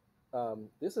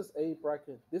 this is a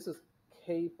bracket, this is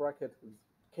k bracket,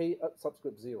 k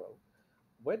subscript 0.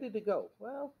 Where did it go?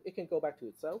 Well, it can go back to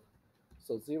itself.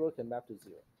 So 0 can map to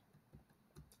 0.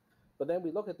 But then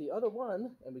we look at the other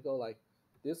one and we go like,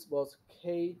 this was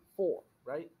K4,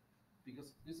 right?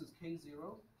 Because this is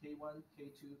K0, K1,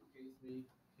 K2, K3,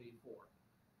 K4.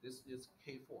 This is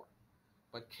K4.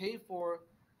 But K4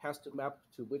 has to map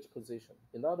to which position?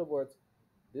 In other words,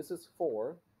 this is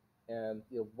 4, and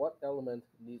what element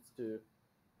needs to,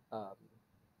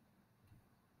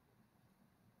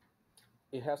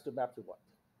 it has to map to what?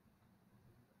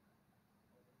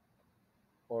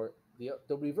 Or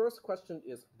the reverse question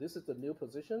is, this is the new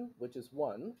position, which is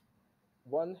 1.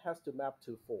 1 has to map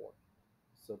to 4.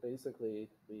 So basically,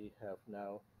 we have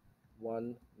now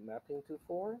 1 mapping to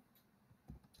 4.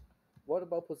 What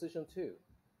about position 2?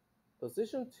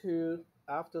 Position 2,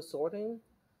 after sorting,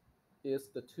 is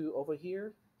the 2 over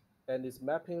here. and is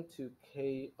mapping to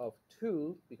k of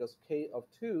 2 because k of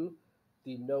 2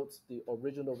 denotes the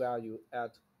original value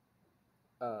at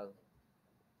uh,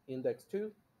 index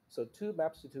 2. So 2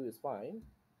 maps to 2 is fine.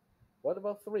 What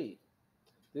about 3?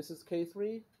 This is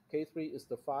K3. K3 is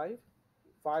the 5.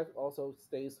 5 also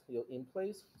stays in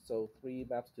place, so 3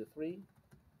 maps to 3.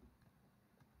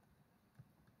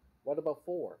 What about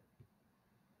 4?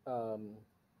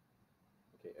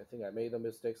 Okay, I think I made a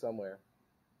mistake somewhere.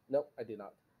 Nope, I did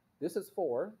not. This is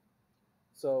 4.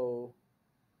 So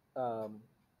um,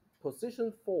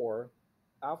 position 4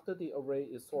 after the array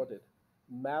is sorted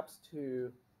maps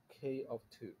to k of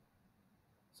 2.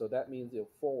 So that means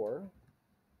 4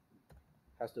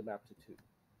 has to map to 2.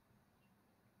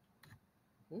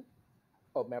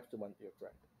 Oh, maps to 1. You're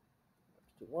correct.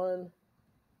 Maps to 1.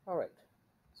 All right.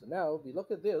 So now we look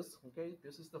at this. Okay,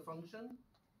 this is the function.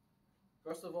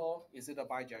 First of all, is it a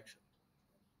bijection?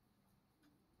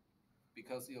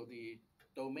 Because the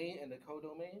domain and the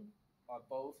codomain are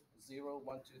both 0,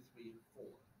 1, 2, 3, 4.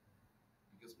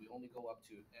 Because we only go up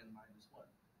to n minus 1.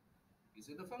 Is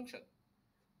it a function?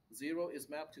 0 is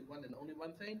mapped to 1 and only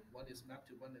one thing. 1 is mapped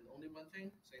to 1 and only one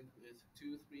thing. Same with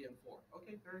 2, 3, and 4.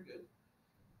 Okay, very good.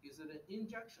 Is it an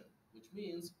injection? Which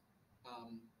means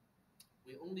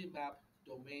we only map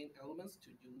domain elements to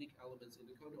unique elements in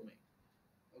the codomain.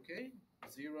 Okay,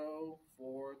 0,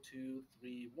 4, 2,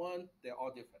 3, 1, they're all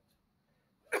different.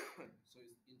 So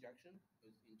it's injection,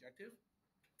 it's injective.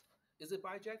 Is it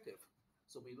bijective?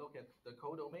 So we look at the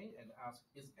codomain and ask,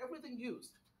 is everything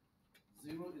used?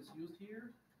 0 is used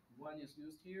here, 1 is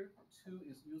used here, 2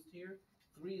 is used here,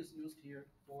 3 is used here,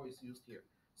 4 is used here.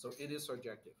 So it is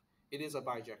surjective. It is a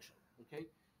bijection. Okay.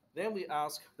 Then we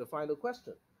ask the final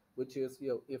question, which is,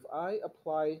 if I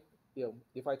apply,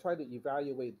 if I try to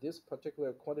evaluate this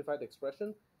particular quantified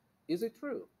expression, is it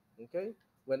true? Okay.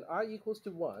 When I equals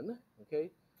to 1,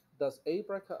 okay, does a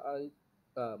bracket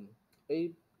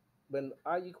a when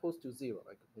I equals to 0,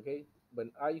 okay,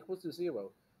 when I equals to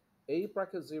 0, a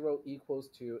bracket 0 equals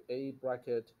to a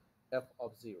bracket f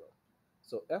of 0.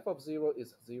 So f of 0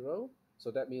 is 0,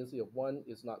 so that means 1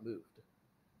 is not moved.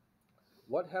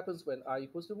 What happens when I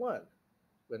equals to 1?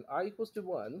 When I equals to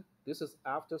 1, this is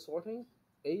after sorting,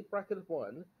 a bracket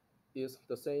 1 is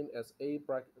the same as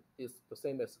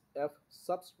f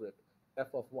subscript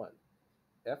f of 1.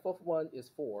 F of 1 is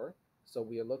 4, so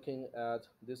we are looking at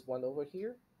this one over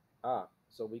here.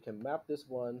 So we can map this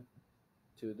one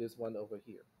to this one over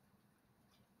here.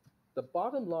 The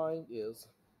bottom line is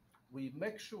we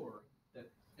make sure that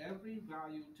every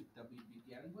value that we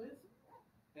began with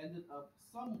ended up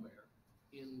somewhere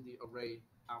in the array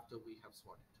after we have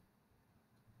sorted.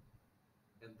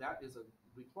 And that is a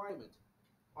requirement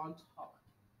on top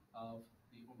of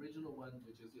the original one,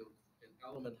 which is an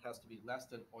element has to be less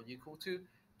than or equal to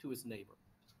its neighbor.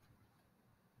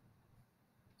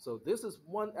 So this is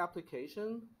one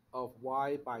application of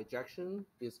why bijection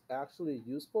is actually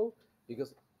useful,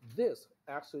 because this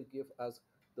actually gives us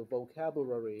the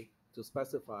vocabulary to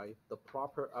specify the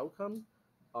proper outcome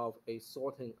of a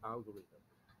sorting algorithm.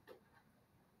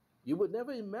 You would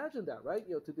never imagine that, right?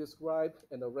 To describe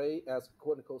an array as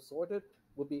quote unquote sorted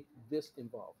would be this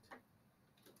involved.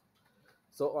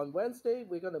 So on Wednesday,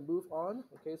 we're going to move on.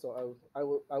 Okay, so I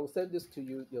will send this to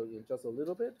you, in just a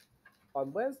little bit.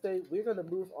 On Wednesday, we're going to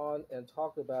move on and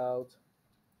talk about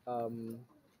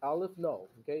Aleph No.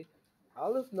 Okay,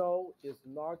 Aleph No is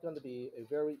not going to be a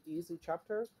very easy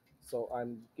chapter, so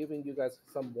I'm giving you guys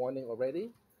some warning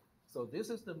already. So this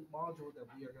is the module that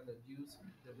we are going to use,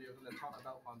 that we are going to talk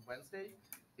about on Wednesday.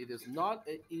 It is not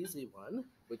an easy one,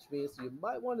 which means you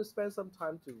might want to spend some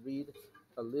time to read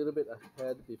a little bit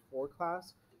ahead before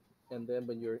class. And then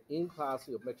when you're in class,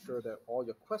 you'll make sure that all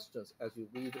your questions as you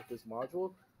read this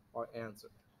module are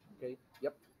answered. Okay?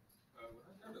 Yep. When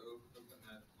I tried to open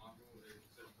that module, it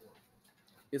said 4.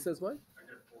 It says what? I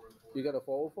got 404. You got a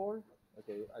 404?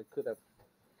 Okay, I could have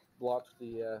blocked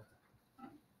the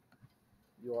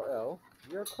URL.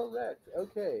 You're correct.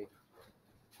 Okay.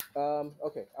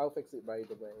 Okay, I'll fix it right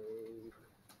away.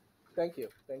 Thank you.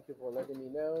 Thank you for letting me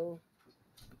know.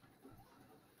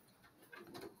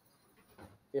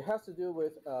 It has to do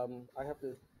with, I have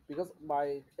to, because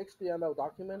my HTML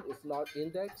document is not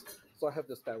indexed, so I have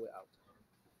to spell it out.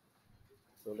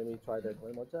 So let me try that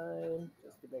one more time,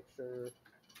 just to make sure.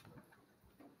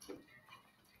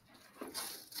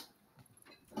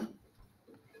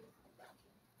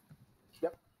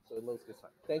 Yep, so it loads this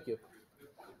time. Thank you.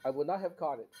 I would not have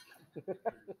caught it.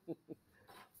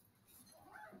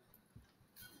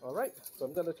 All right, so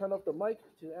I'm going to turn off the mic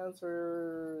to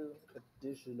answer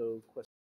additional questions.